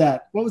 What was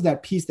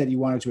that piece that you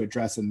wanted to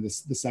address in the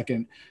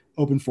second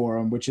open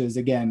forum, which is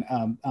again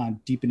on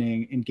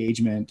deepening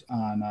engagement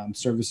on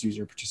service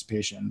user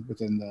participation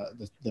within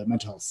the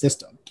mental health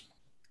system?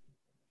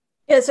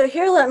 Yeah, so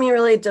here let me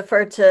really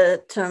defer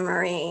to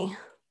Marie.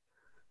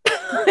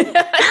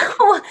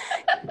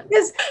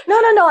 Because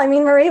no. I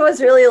mean, Marie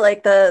was really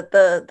like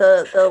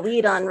the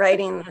lead on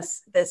writing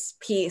this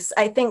piece.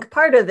 I think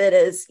part of it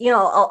is,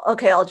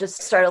 I'll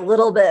just start a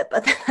little bit,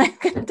 but then I'm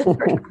going to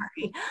defer to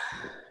Marie.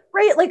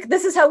 Right, like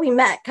this is how we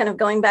met. Kind of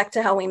going back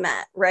to how we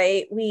met.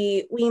 Right,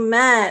 we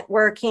met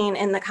working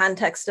in the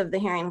context of the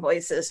Hearing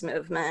Voices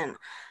movement.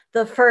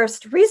 The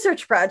first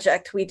research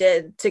project we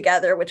did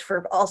together, which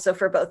for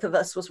both of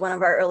us was one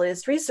of our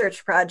earliest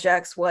research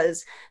projects,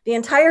 was the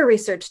entire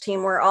research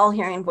team were all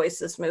Hearing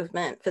Voices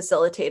movement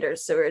facilitators.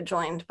 So we were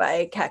joined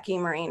by Kaki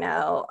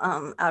Marino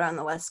out on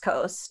the West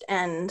Coast.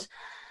 And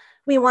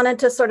we wanted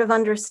to sort of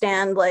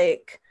understand,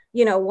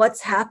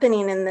 what's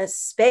happening in this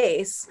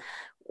space.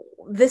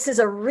 This is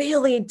a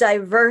really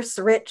diverse,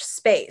 rich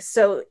space.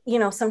 So,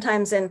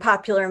 sometimes in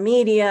popular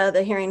media,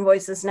 the Hearing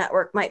Voices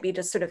Network might be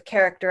just sort of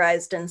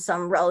characterized in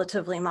some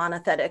relatively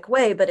monothetic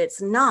way, but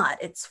it's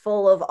not. It's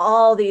full of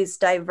all these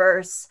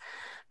diverse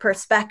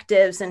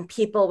perspectives and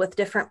people with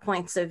different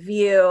points of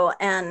view.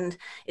 And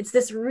it's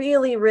this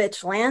really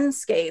rich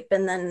landscape.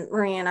 And then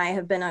Marie and I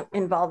have been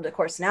involved, of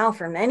course, now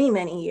for many,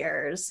 many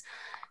years,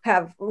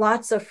 have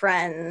lots of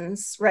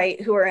friends,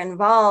 right, who are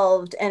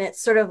involved. And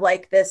it's sort of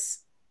like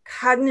this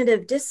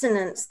cognitive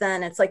dissonance.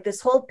 Then it's like this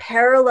whole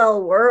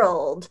parallel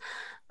world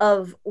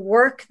of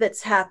work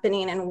that's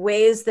happening and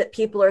ways that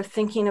people are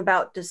thinking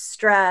about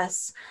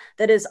distress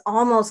that is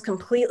almost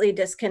completely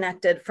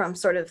disconnected from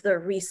sort of the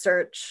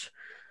research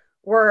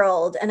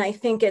world. And I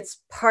think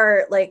it's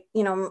part,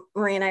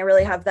 Marie and I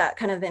really have that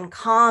kind of in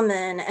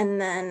common.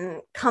 And then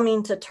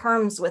coming to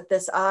terms with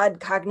this odd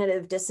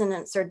cognitive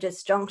dissonance or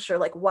disjuncture,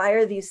 like, why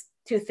are these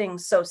two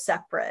things so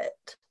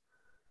separate?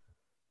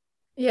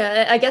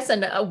 Yeah, I guess,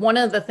 and one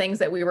of the things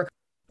that we were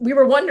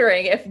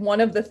wondering if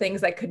one of the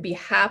things that could be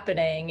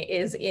happening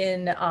is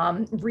in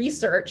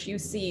research, you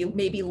see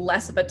maybe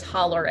less of a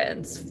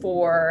tolerance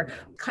for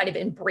kind of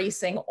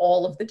embracing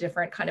all of the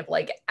different kind of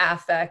like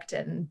affect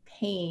and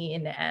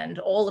pain and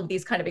all of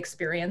these kind of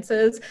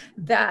experiences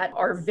that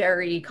are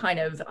very kind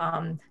of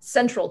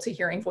central to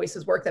Hearing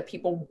Voices work that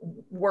people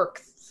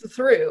work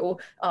through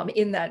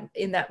in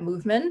that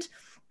movement.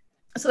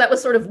 So that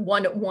was sort of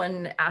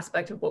one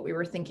aspect of what we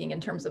were thinking in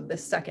terms of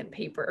this second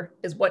paper,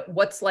 is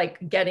what's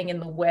like getting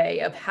in the way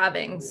of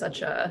having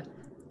such a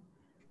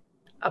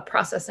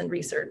process in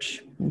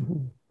research.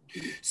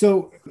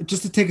 So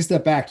just to take a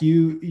step back,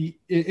 you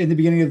in the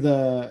beginning of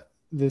the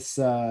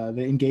the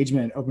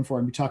engagement open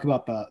forum, you talk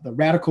about the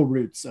radical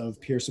roots of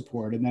peer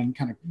support, and then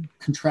kind of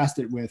contrast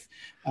it with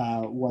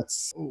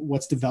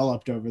what's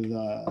developed over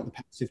the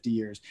past 50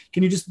 years.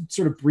 Can you just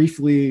sort of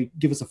briefly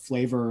give us a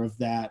flavor of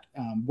that,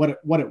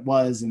 what it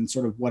was and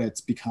sort of what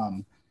it's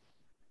become?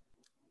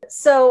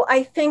 So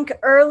I think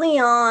early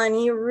on,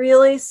 you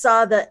really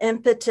saw the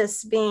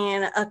impetus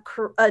being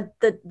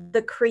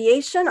the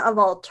creation of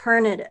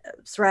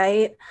alternatives,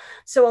 right?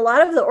 So a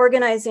lot of the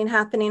organizing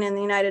happening in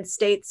the United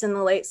States in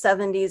the late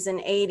 70s and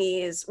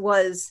 80s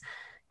was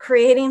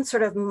creating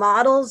sort of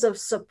models of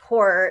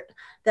support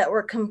that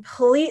were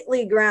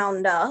completely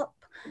ground up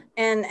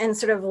and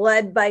sort of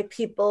led by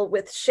people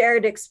with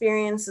shared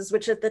experiences,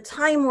 which at the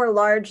time were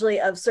largely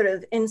of sort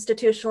of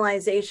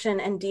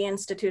institutionalization and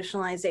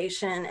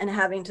deinstitutionalization and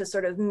having to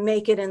sort of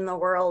make it in the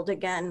world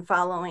again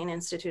following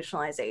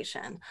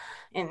institutionalization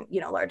in,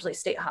 largely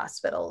state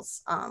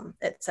hospitals,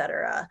 et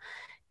cetera.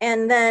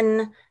 And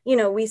then,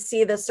 we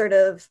see the sort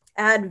of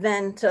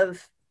advent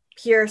of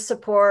peer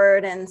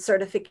support and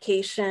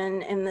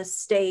certification in the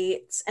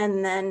states,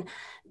 and then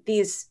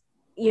these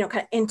kind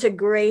of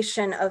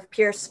integration of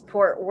peer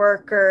support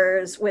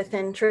workers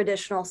within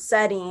traditional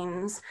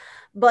settings,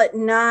 but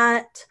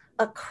not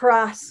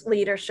across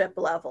leadership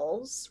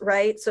levels,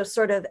 right? So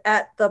sort of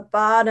at the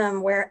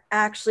bottom where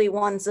actually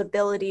one's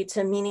ability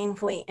to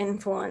meaningfully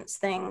influence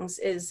things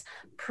is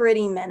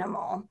pretty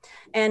minimal.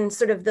 And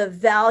sort of the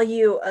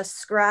value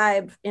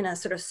ascribed in a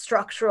sort of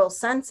structural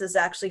sense is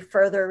actually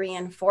further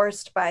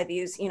reinforced by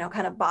these,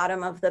 kind of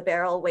bottom of the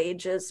barrel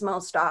wages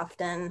most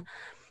often,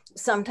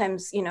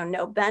 sometimes,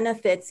 no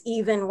benefits,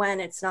 even when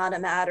it's not a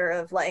matter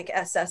of like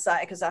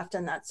SSI, because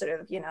often that's sort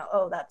of,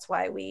 that's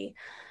why we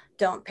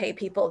don't pay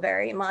people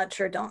very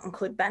much or don't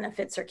include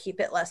benefits or keep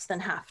it less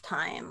than half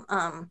time.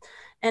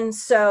 And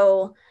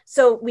so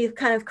we've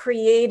kind of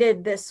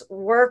created this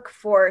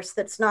workforce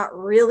that's not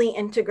really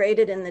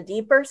integrated in the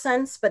deeper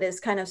sense, but is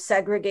kind of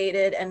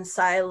segregated and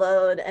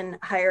siloed and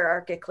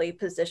hierarchically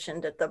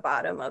positioned at the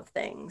bottom of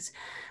things.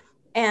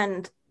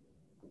 And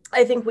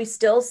I think we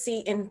still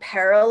see in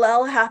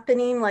parallel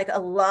happening, like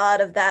a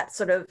lot of that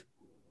sort of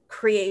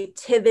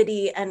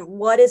creativity and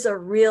what is a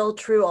real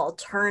true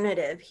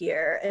alternative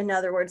here. In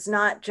other words,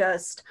 not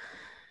just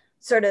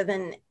sort of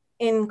an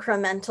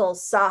incremental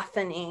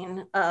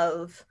softening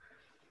of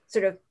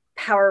sort of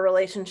power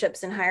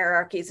relationships and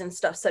hierarchies and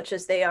stuff such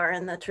as they are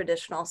in the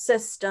traditional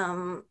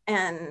system.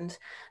 And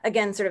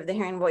again, sort of the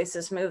Hearing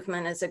Voices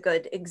movement is a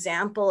good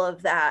example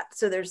of that.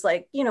 So there's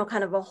like,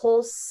 kind of a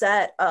whole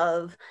set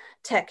of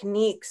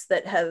techniques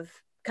that have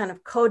kind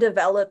of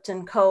co-developed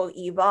and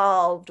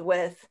co-evolved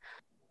with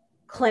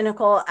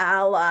clinical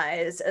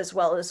allies as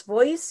well as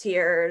voice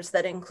hearers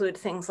that include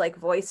things like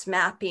voice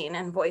mapping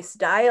and voice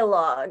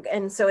dialogue.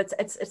 And so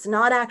it's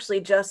not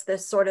actually just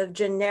this sort of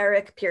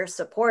generic peer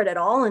support at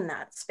all in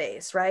that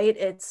space, right?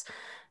 It's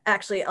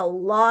actually a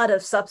lot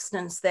of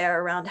substance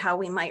there around how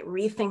we might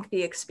rethink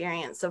the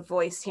experience of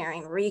voice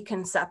hearing,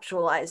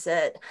 reconceptualize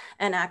it,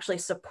 and actually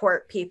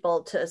support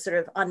people to sort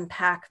of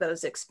unpack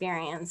those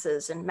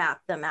experiences and map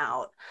them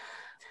out.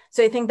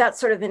 So I think that's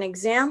sort of an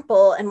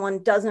example, and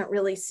one doesn't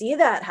really see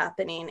that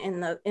happening in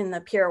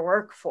the peer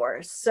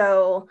workforce.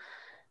 So,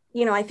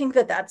 I think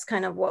that's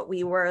kind of what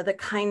the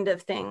kind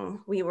of thing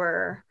we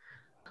were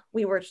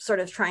sort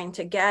of trying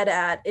to get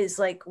at is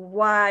like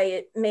why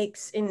it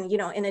makes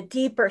in a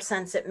deeper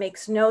sense, it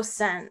makes no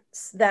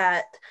sense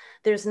that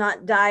there's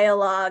not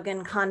dialogue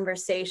and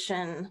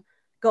conversation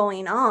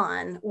going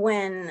on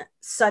when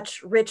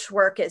such rich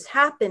work is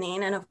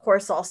happening. And of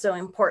course, also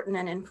important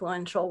and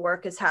influential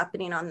work is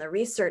happening on the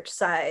research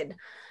side.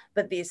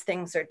 But these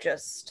things are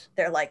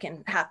they're like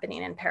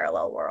happening in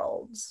parallel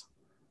worlds.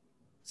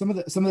 Some of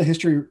the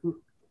history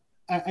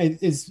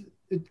is,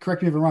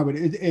 correct me if I'm wrong, but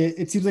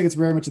it seems like it's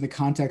very much in the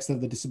context of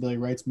the disability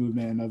rights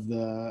movement of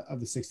the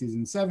 60s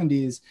and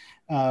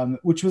 70s,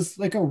 which was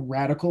like a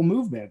radical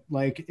movement.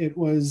 Like it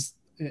was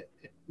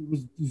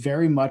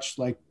very much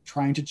like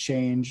trying to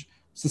change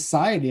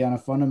society on a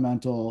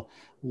fundamental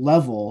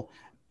level.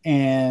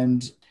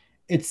 And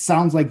it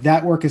sounds like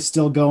that work is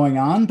still going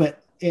on,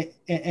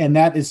 and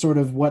that is sort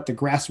of what the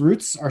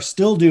grassroots are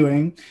still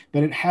doing,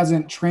 but it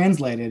hasn't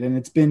translated, and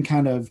it's been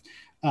kind of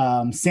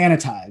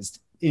sanitized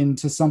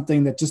into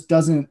something that just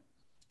doesn't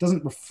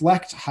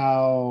reflect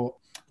how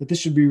that this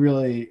should be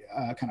really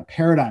kind of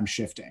paradigm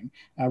shifting,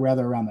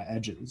 rather around the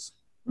edges.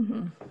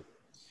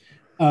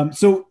 Mm-hmm.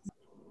 So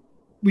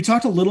we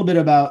talked a little bit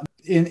about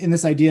in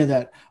this idea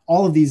that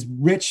all of these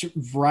rich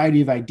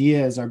variety of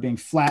ideas are being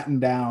flattened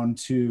down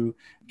to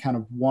kind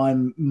of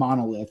one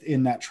monolith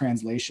in that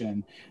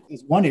translation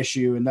is one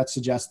issue, and that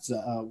suggests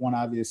one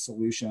obvious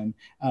solution.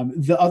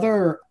 The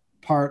other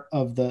part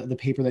of the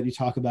paper that you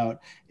talk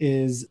about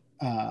is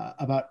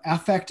about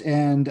affect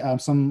and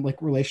some like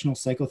relational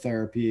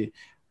psychotherapy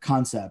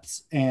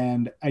concepts.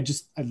 And I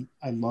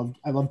love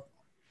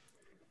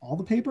all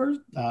the papers,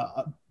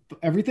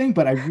 everything,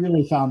 but I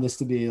really found this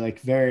to be like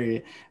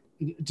very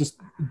just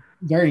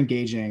very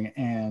engaging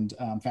and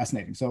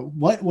fascinating. So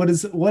what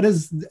does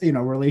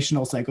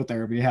relational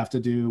psychotherapy have to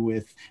do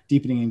with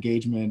deepening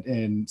engagement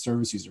and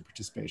service user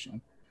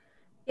participation?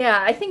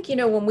 Yeah, I think,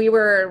 when we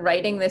were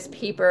writing this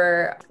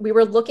paper, we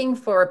were looking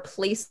for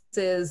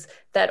places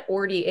that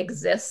already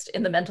exist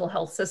in the mental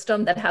health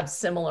system that have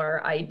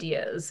similar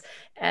ideas.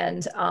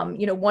 And,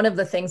 one of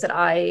the things that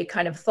I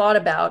kind of thought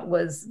about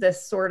was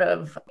this sort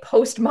of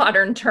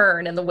postmodern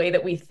turn in the way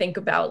that we think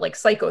about like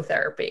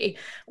psychotherapy,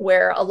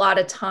 where a lot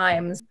of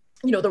times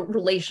the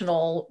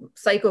relational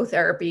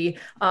psychotherapy,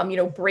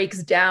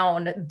 breaks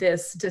down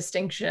this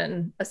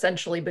distinction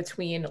essentially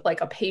between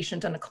like a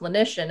patient and a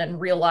clinician, and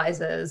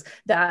realizes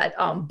that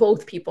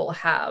both people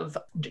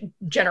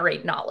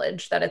generate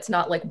knowledge, that it's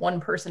not like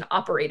one person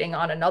operating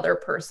on another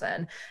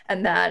person,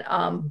 and that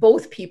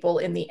both people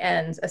in the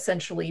end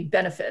essentially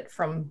benefit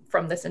from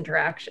this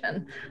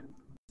interaction.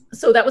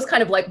 So that was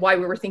kind of like why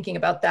we were thinking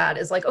about that,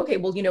 is like, okay,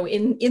 well,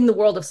 in the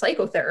world of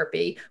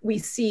psychotherapy, we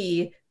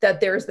see that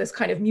there's this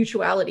kind of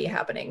mutuality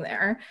happening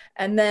there.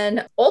 And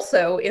then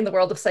also in the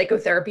world of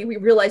psychotherapy, we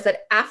realize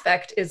that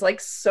affect is like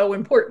so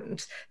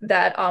important,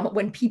 that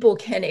when people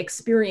can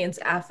experience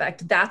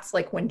affect, that's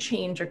like when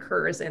change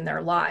occurs in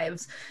their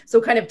lives.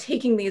 So kind of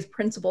taking these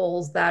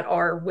principles that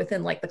are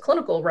within like the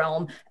clinical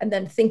realm and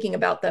then thinking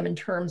about them in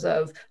terms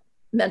of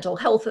mental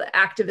health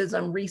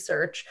activism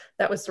research,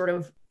 that was sort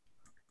of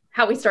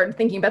how we started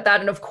thinking about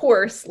that. And of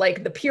course,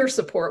 like the peer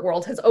support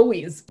world has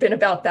always been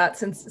about that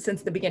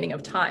since the beginning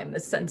of time,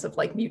 this sense of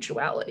like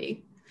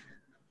mutuality.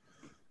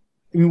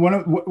 I mean,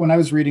 when I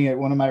was reading it,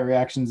 one of my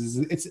reactions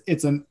is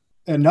it's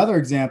another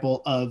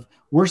example of,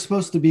 we're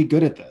supposed to be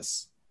good at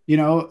this.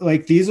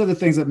 Like these are the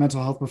things that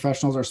mental health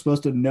professionals are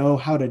supposed to know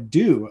how to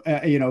do,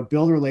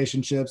 build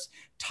relationships,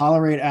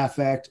 tolerate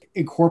affect,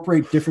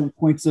 incorporate different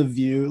points of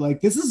view.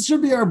 Like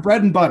should be our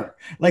bread and butter.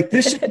 Like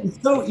this should be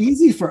so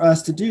easy for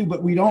us to do,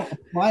 but we don't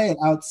apply it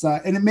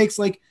outside. And it makes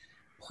like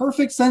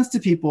perfect sense to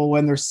people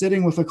when they're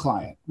sitting with a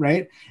client,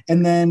 right?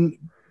 And then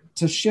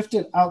to shift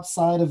it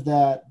outside of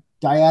that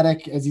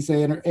dyadic, as you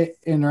say,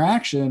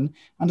 interaction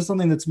onto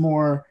something that's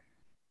more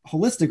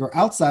holistic or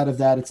outside of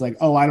that, it's like,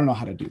 oh, I don't know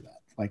how to do that.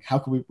 Like, how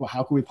can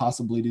we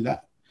possibly do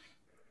that?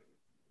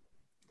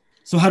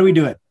 So how do we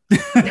do it?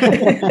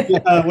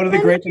 One of the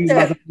great things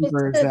about the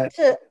paper is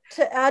that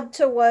to add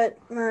to what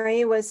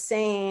Marie was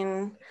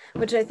saying,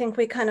 which I think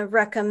we kind of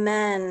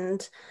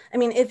recommend, I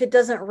mean, if it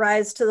doesn't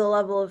rise to the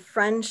level of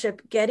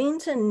friendship, getting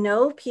to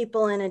know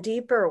people in a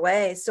deeper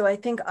way. So I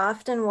think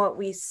often what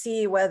we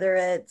see, whether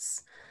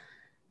it's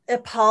a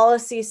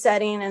policy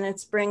setting and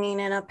it's bringing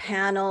in a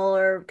panel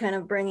or kind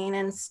of bringing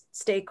in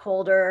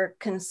stakeholder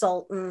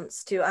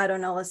consultants to, I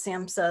don't know, a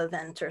SAMHSA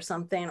event or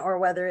something, or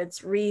whether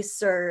it's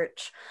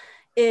research,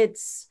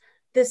 it's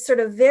this sort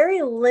of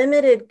very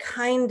limited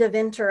kind of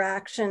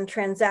interaction,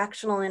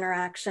 transactional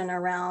interaction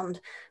around,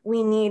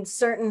 we need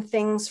certain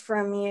things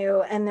from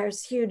you, and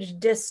there's huge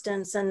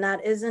distance, and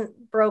that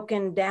isn't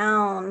broken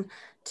down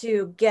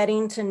to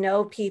getting to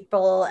know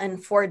people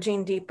and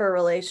forging deeper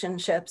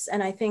relationships.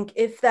 And I think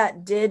if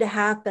that did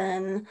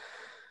happen,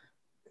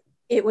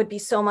 it would be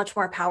so much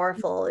more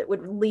powerful. It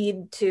would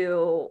lead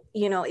to,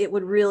 it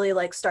would really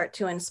like start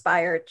to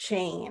inspire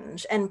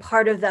change. And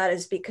part of that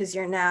is because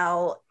you're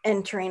now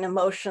entering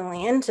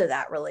emotionally into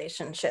that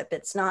relationship.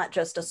 It's not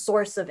just a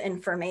source of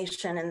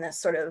information in this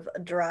sort of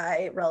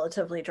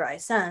relatively dry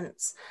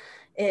sense.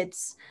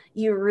 It's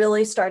you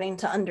really starting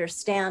to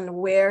understand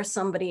where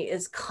somebody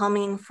is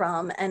coming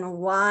from and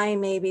why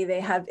maybe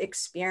they have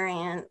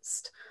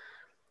experienced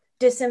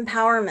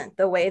disempowerment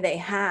the way they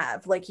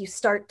have. Like you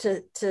start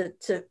to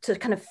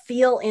kind of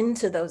feel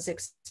into those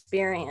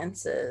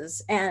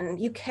experiences, and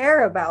you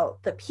care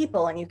about the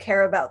people and you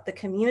care about the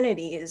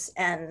communities.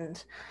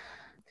 And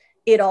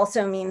it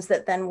also means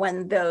that then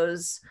when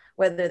those,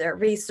 whether they're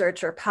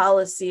research or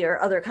policy or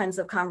other kinds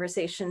of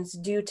conversations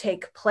do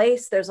take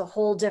place, there's a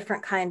whole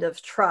different kind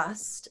of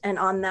trust. And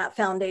on that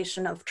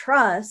foundation of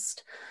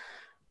trust,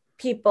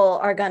 people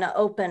are going to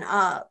open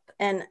up.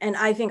 And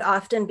I think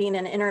often being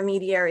an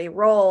intermediary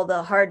role,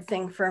 the hard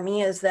thing for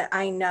me is that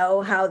I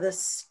know how the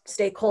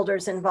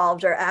stakeholders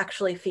involved are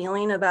actually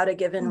feeling about a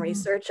given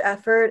research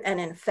effort. And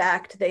in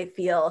fact, they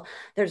feel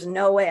there's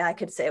no way I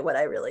could say what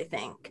I really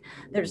think.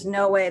 There's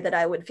no way that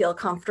I would feel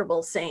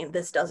comfortable saying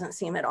this doesn't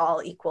seem at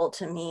all equal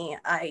to me.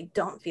 I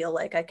don't feel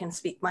like I can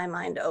speak my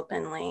mind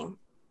openly.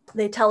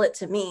 They tell it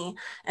to me,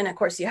 and of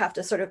course you have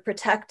to sort of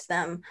protect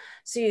them,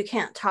 so you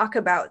can't talk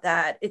about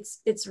that.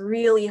 It's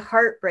really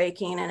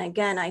heartbreaking. And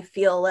again, I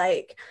feel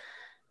like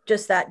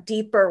just that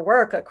deeper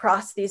work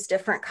across these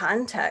different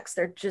contexts,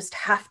 there just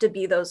have to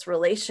be those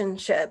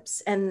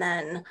relationships, and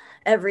then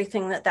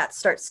everything that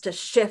starts to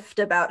shift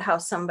about how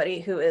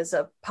somebody who is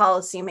a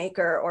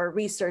policymaker or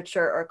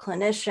researcher or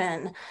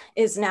clinician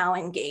is now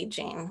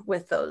engaging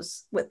with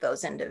those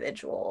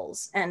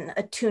individuals, and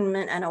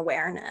attunement and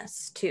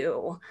awareness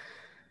to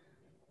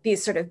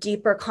these sort of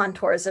deeper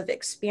contours of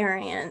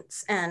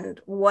experience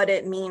and what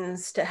it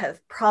means to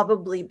have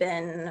probably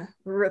been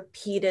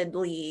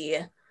repeatedly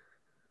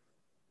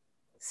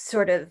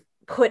sort of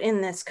put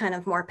in this kind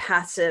of more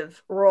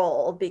passive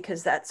role,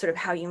 because that's sort of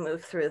how you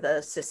move through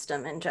the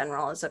system in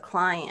general as a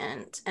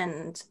client,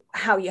 and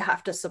how you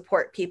have to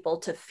support people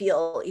to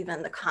feel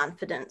even the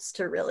confidence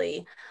to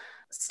really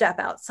step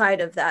outside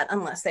of that,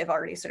 unless they've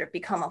already sort of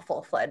become a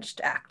full-fledged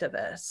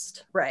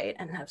activist, right?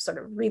 And have sort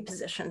of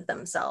repositioned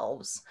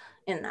themselves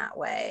in that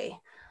way.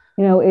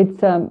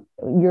 It's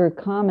your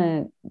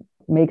comment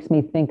makes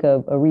me think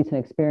of a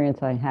recent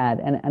experience I had.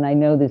 And I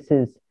know this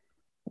is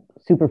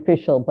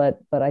superficial, but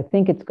I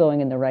think it's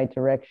going in the right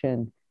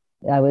direction.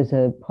 I was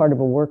a part of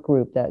a work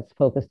group that's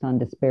focused on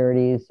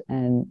disparities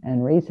and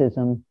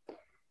racism.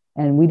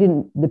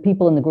 And the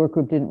people in the work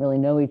group didn't really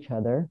know each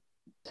other.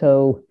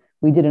 So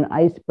we did an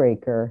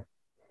icebreaker,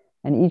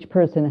 and each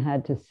person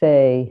had to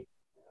say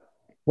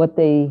what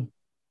they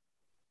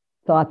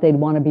thought they'd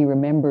want to be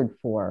remembered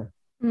for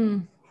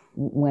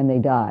when they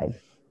died.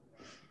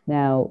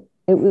 Now,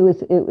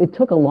 it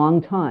took a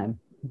long time,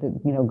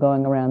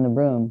 going around the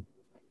room,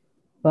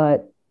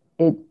 but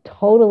it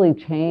totally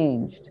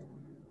changed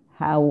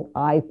how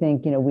I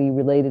think, we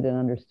related and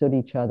understood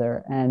each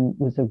other, and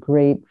was a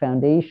great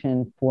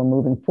foundation for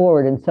moving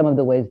forward in some of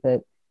the ways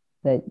that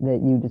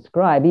you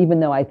describe, even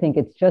though I think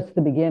it's just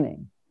the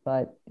beginning.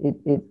 But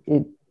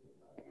and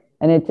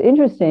it's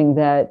interesting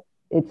that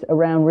it's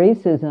around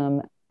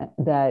racism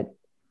that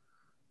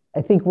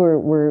I think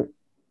we're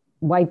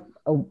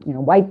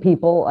white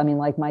people. I mean,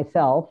 like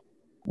myself,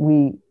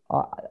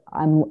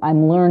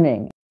 I'm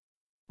learning,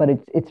 but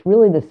it's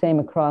really the same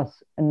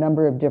across a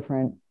number of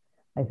different,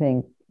 I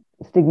think,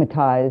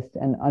 stigmatized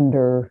and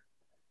under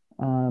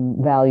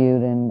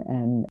valued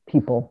and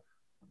people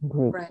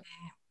groups. Right.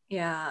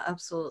 Yeah,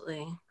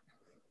 absolutely.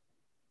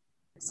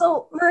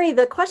 So, Marie,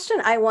 the question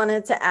I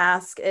wanted to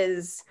ask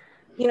is,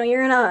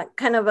 you're in a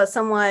kind of a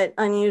somewhat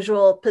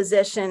unusual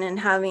position in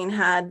having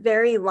had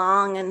very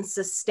long and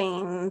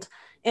sustained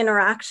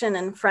interaction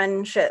and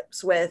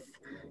friendships with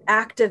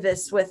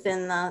activists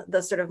within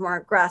the sort of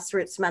more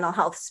grassroots mental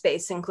health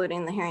space,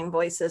 including the Hearing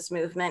Voices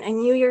movement.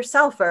 And you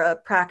yourself are a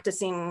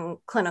practicing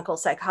clinical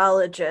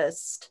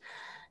psychologist.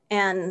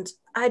 And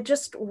I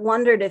just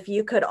wondered if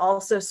you could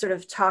also sort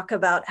of talk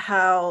about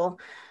how,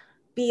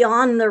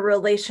 beyond the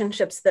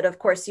relationships that, of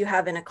course, you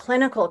have in a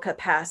clinical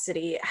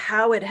capacity,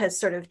 how it has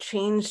sort of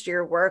changed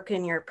your work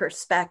and your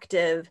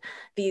perspective,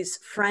 these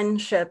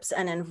friendships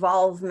and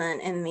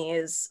involvement in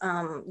these,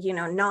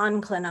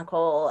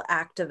 non-clinical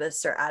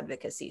activists or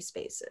advocacy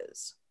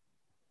spaces.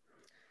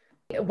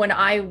 When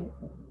I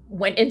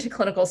went into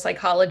clinical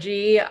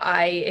psychology,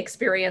 I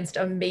experienced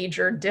a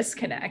major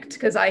disconnect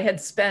because I had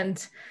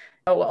spent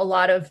a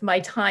lot of my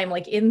time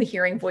like in the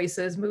Hearing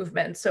Voices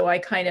movement. So I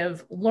kind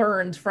of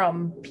learned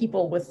from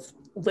people with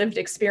lived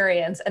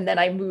experience, and then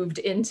I moved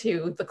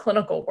into the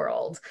clinical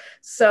world.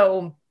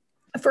 So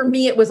for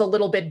me, it was a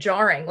little bit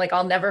jarring. Like,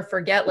 I'll never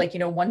forget,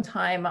 one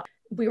time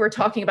we were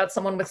talking about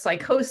someone with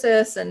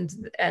psychosis, and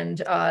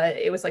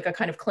it was like a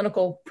kind of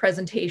clinical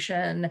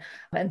presentation,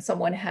 and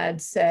someone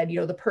had said,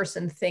 the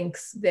person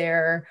thinks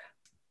that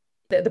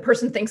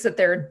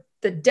they're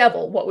the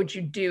devil. What would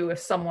you do if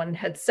someone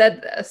had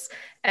said this?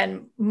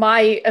 And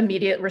my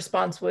immediate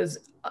response was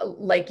I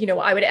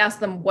would ask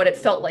them what it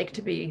felt like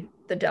to be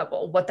the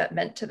devil, what that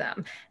meant to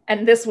them.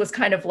 And this was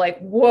kind of like,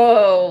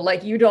 whoa,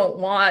 like you don't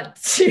want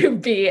to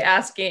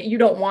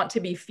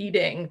be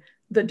feeding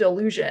the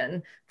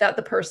delusion that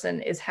the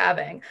person is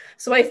having.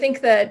 So I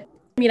think that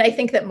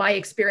my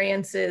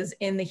experiences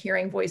in the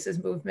Hearing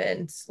Voices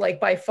movement,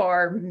 by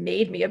far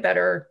made me a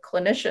better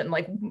clinician,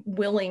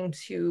 willing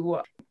to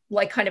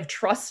kind of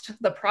trust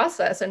the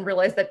process and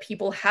realize that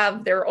people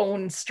have their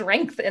own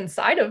strength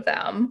inside of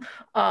them.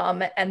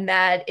 And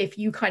that if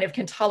you kind of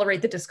can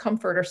tolerate the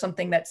discomfort or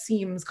something that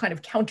seems kind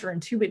of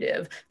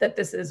counterintuitive, that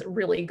this is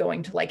really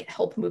going to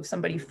help move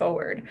somebody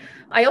forward.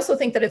 I also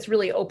think that it's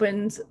really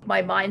opened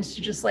my mind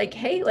to just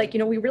hey,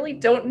 we really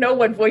don't know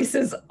what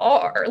voices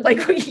are.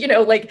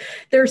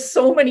 There's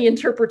so many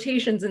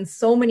interpretations and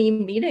so many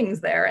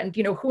meanings there. And,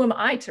 who am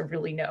I to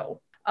really know?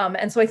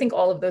 And so I think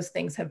all of those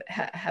things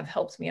have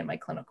helped me in my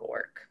clinical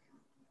work.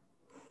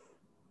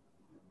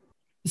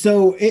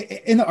 So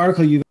in the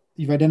article, you've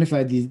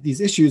identified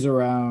these issues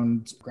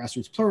around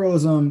grassroots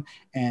pluralism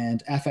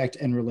and affect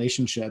and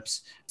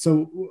relationships.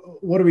 So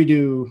what do we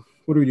do?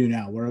 What do we do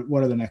now?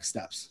 What are the next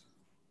steps?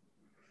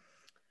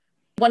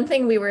 One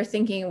thing we were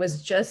thinking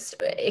was just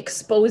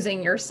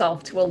exposing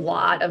yourself to a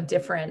lot of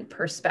different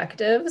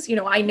perspectives.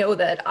 I know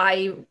that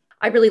I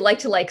really like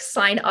to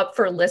sign up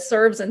for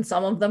listservs, and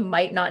some of them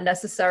might not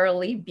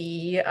necessarily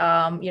be,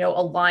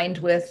 aligned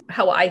with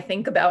how I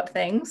think about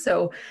things.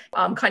 So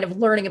kind of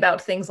learning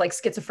about things like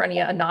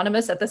Schizophrenia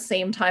Anonymous at the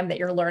same time that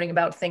you're learning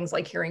about things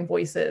like Hearing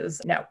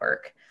Voices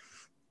Network.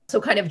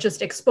 So kind of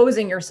just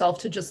exposing yourself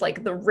to just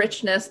the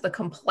richness, the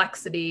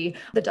complexity,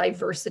 the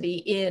diversity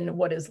in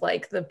what is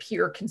the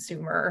peer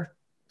consumer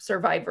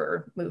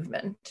survivor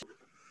movement.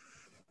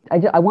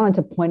 I wanted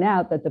to point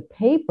out that the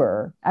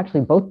paper,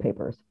 actually both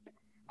papers,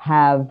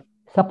 have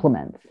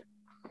supplements.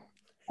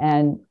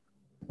 And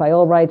by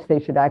all rights, they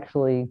should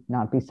actually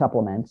not be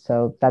supplements.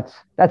 So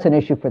that's an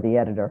issue for the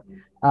editor.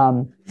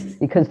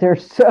 because they're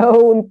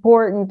so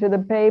important to the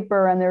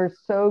paper and they're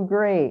so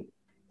great.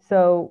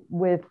 So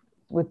with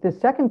the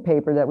second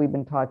paper that we've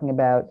been talking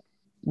about,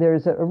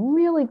 there's a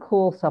really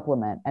cool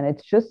supplement, and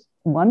it's just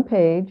one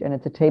page, and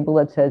it's a table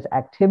that says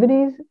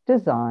activities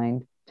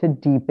designed to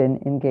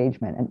deepen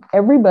engagement. And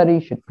everybody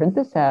should print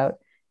this out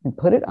and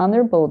put it on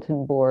their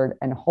bulletin board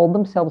and hold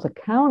themselves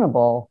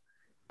accountable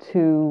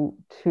to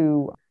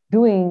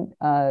doing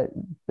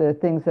the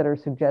things that are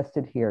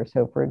suggested here.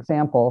 So for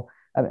example,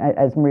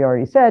 as Maria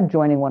already said,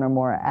 joining one or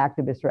more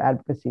activist or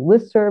advocacy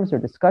listservs or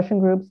discussion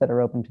groups that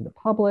are open to the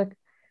public,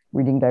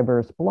 reading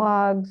diverse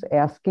blogs,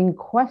 asking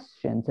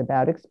questions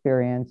about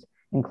experience,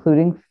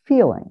 including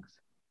feelings.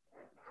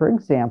 For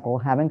example,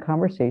 having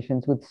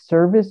conversations with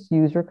service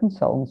user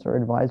consultants or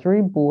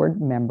advisory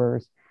board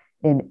members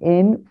in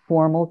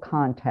informal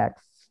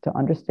contexts to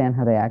understand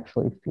how they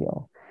actually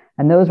feel.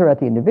 And those are at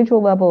the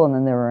individual level, and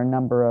then there are a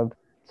number of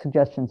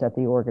suggestions at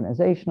the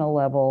organizational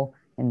level,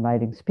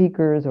 inviting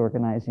speakers,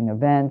 organizing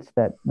events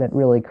that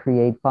really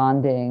create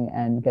bonding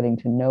and getting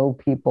to know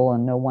people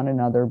and know one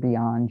another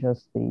beyond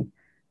just the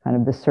kind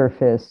of the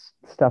surface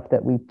stuff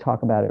that we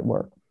talk about at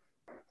work.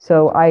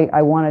 So I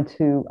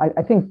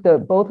think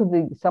both of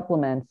the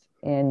supplements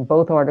in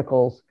both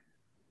articles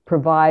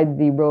provide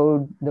the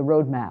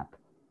roadmap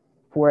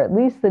for at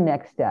least the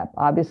next step.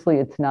 Obviously,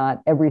 it's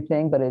not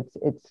everything, but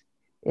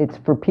it's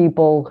for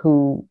people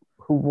who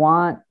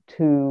want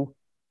to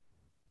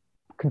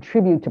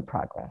contribute to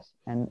progress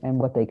and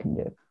what they can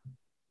do.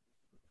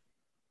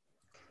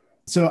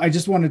 So I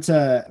just wanted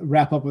to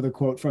wrap up with a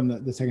quote from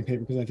the second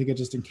paper, because I think it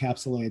just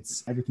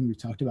encapsulates everything we've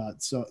talked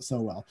about so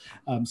well.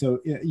 So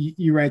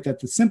you write that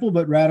the simple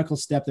but radical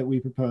step that we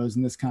propose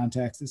in this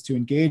context is to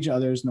engage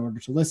others in order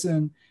to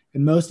listen,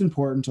 and most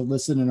important, to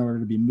listen in order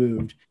to be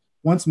moved.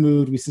 Once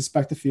moved, we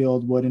suspect the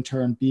field would in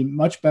turn be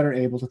much better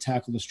able to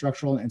tackle the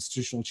structural and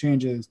institutional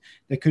changes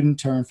that could in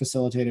turn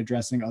facilitate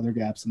addressing other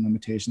gaps and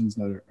limitations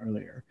noted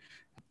earlier.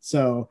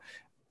 So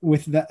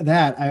with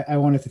that, I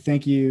wanted to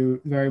thank you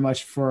very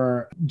much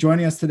for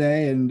joining us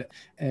today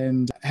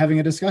and having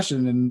a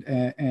discussion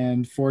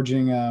and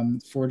forging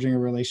a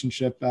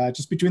relationship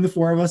just between the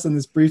four of us in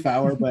this brief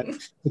hour. But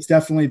it's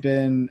definitely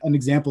been an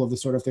example of the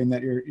sort of thing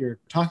that you're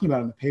talking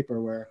about in the paper,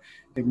 where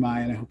I think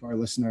Maya, and I hope our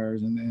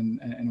listeners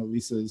and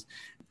Elisa's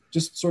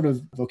just sort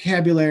of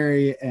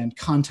vocabulary and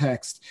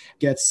context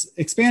gets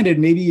expanded,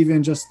 maybe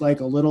even just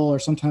like a little or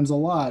sometimes a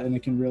lot, and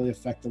it can really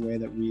affect the way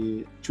that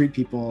we treat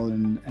people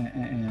and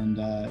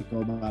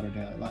go about our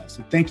daily lives.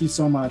 So thank you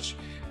so much,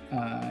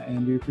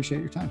 and we appreciate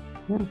your time.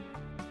 Yeah.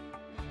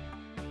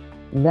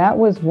 That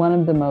was one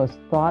of the most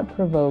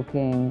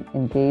thought-provoking,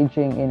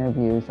 engaging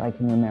interviews I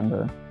can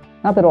remember.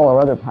 Not that all our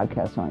other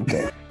podcasts aren't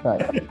good,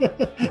 but...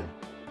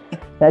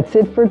 That's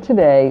it for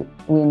today.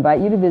 We invite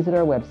you to visit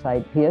our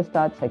website,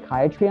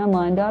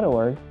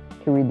 ps.psychiatryonline.org,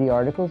 to read the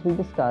articles we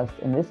discussed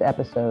in this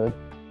episode,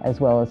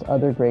 as well as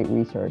other great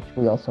research.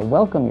 We also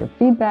welcome your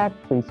feedback.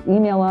 Please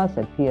email us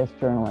at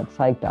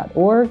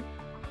psjournal@psych.org.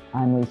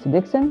 I'm Lisa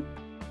Dixon.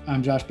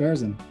 I'm Josh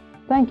Berzin.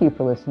 Thank you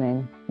for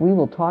listening. We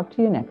will talk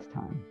to you next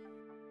time.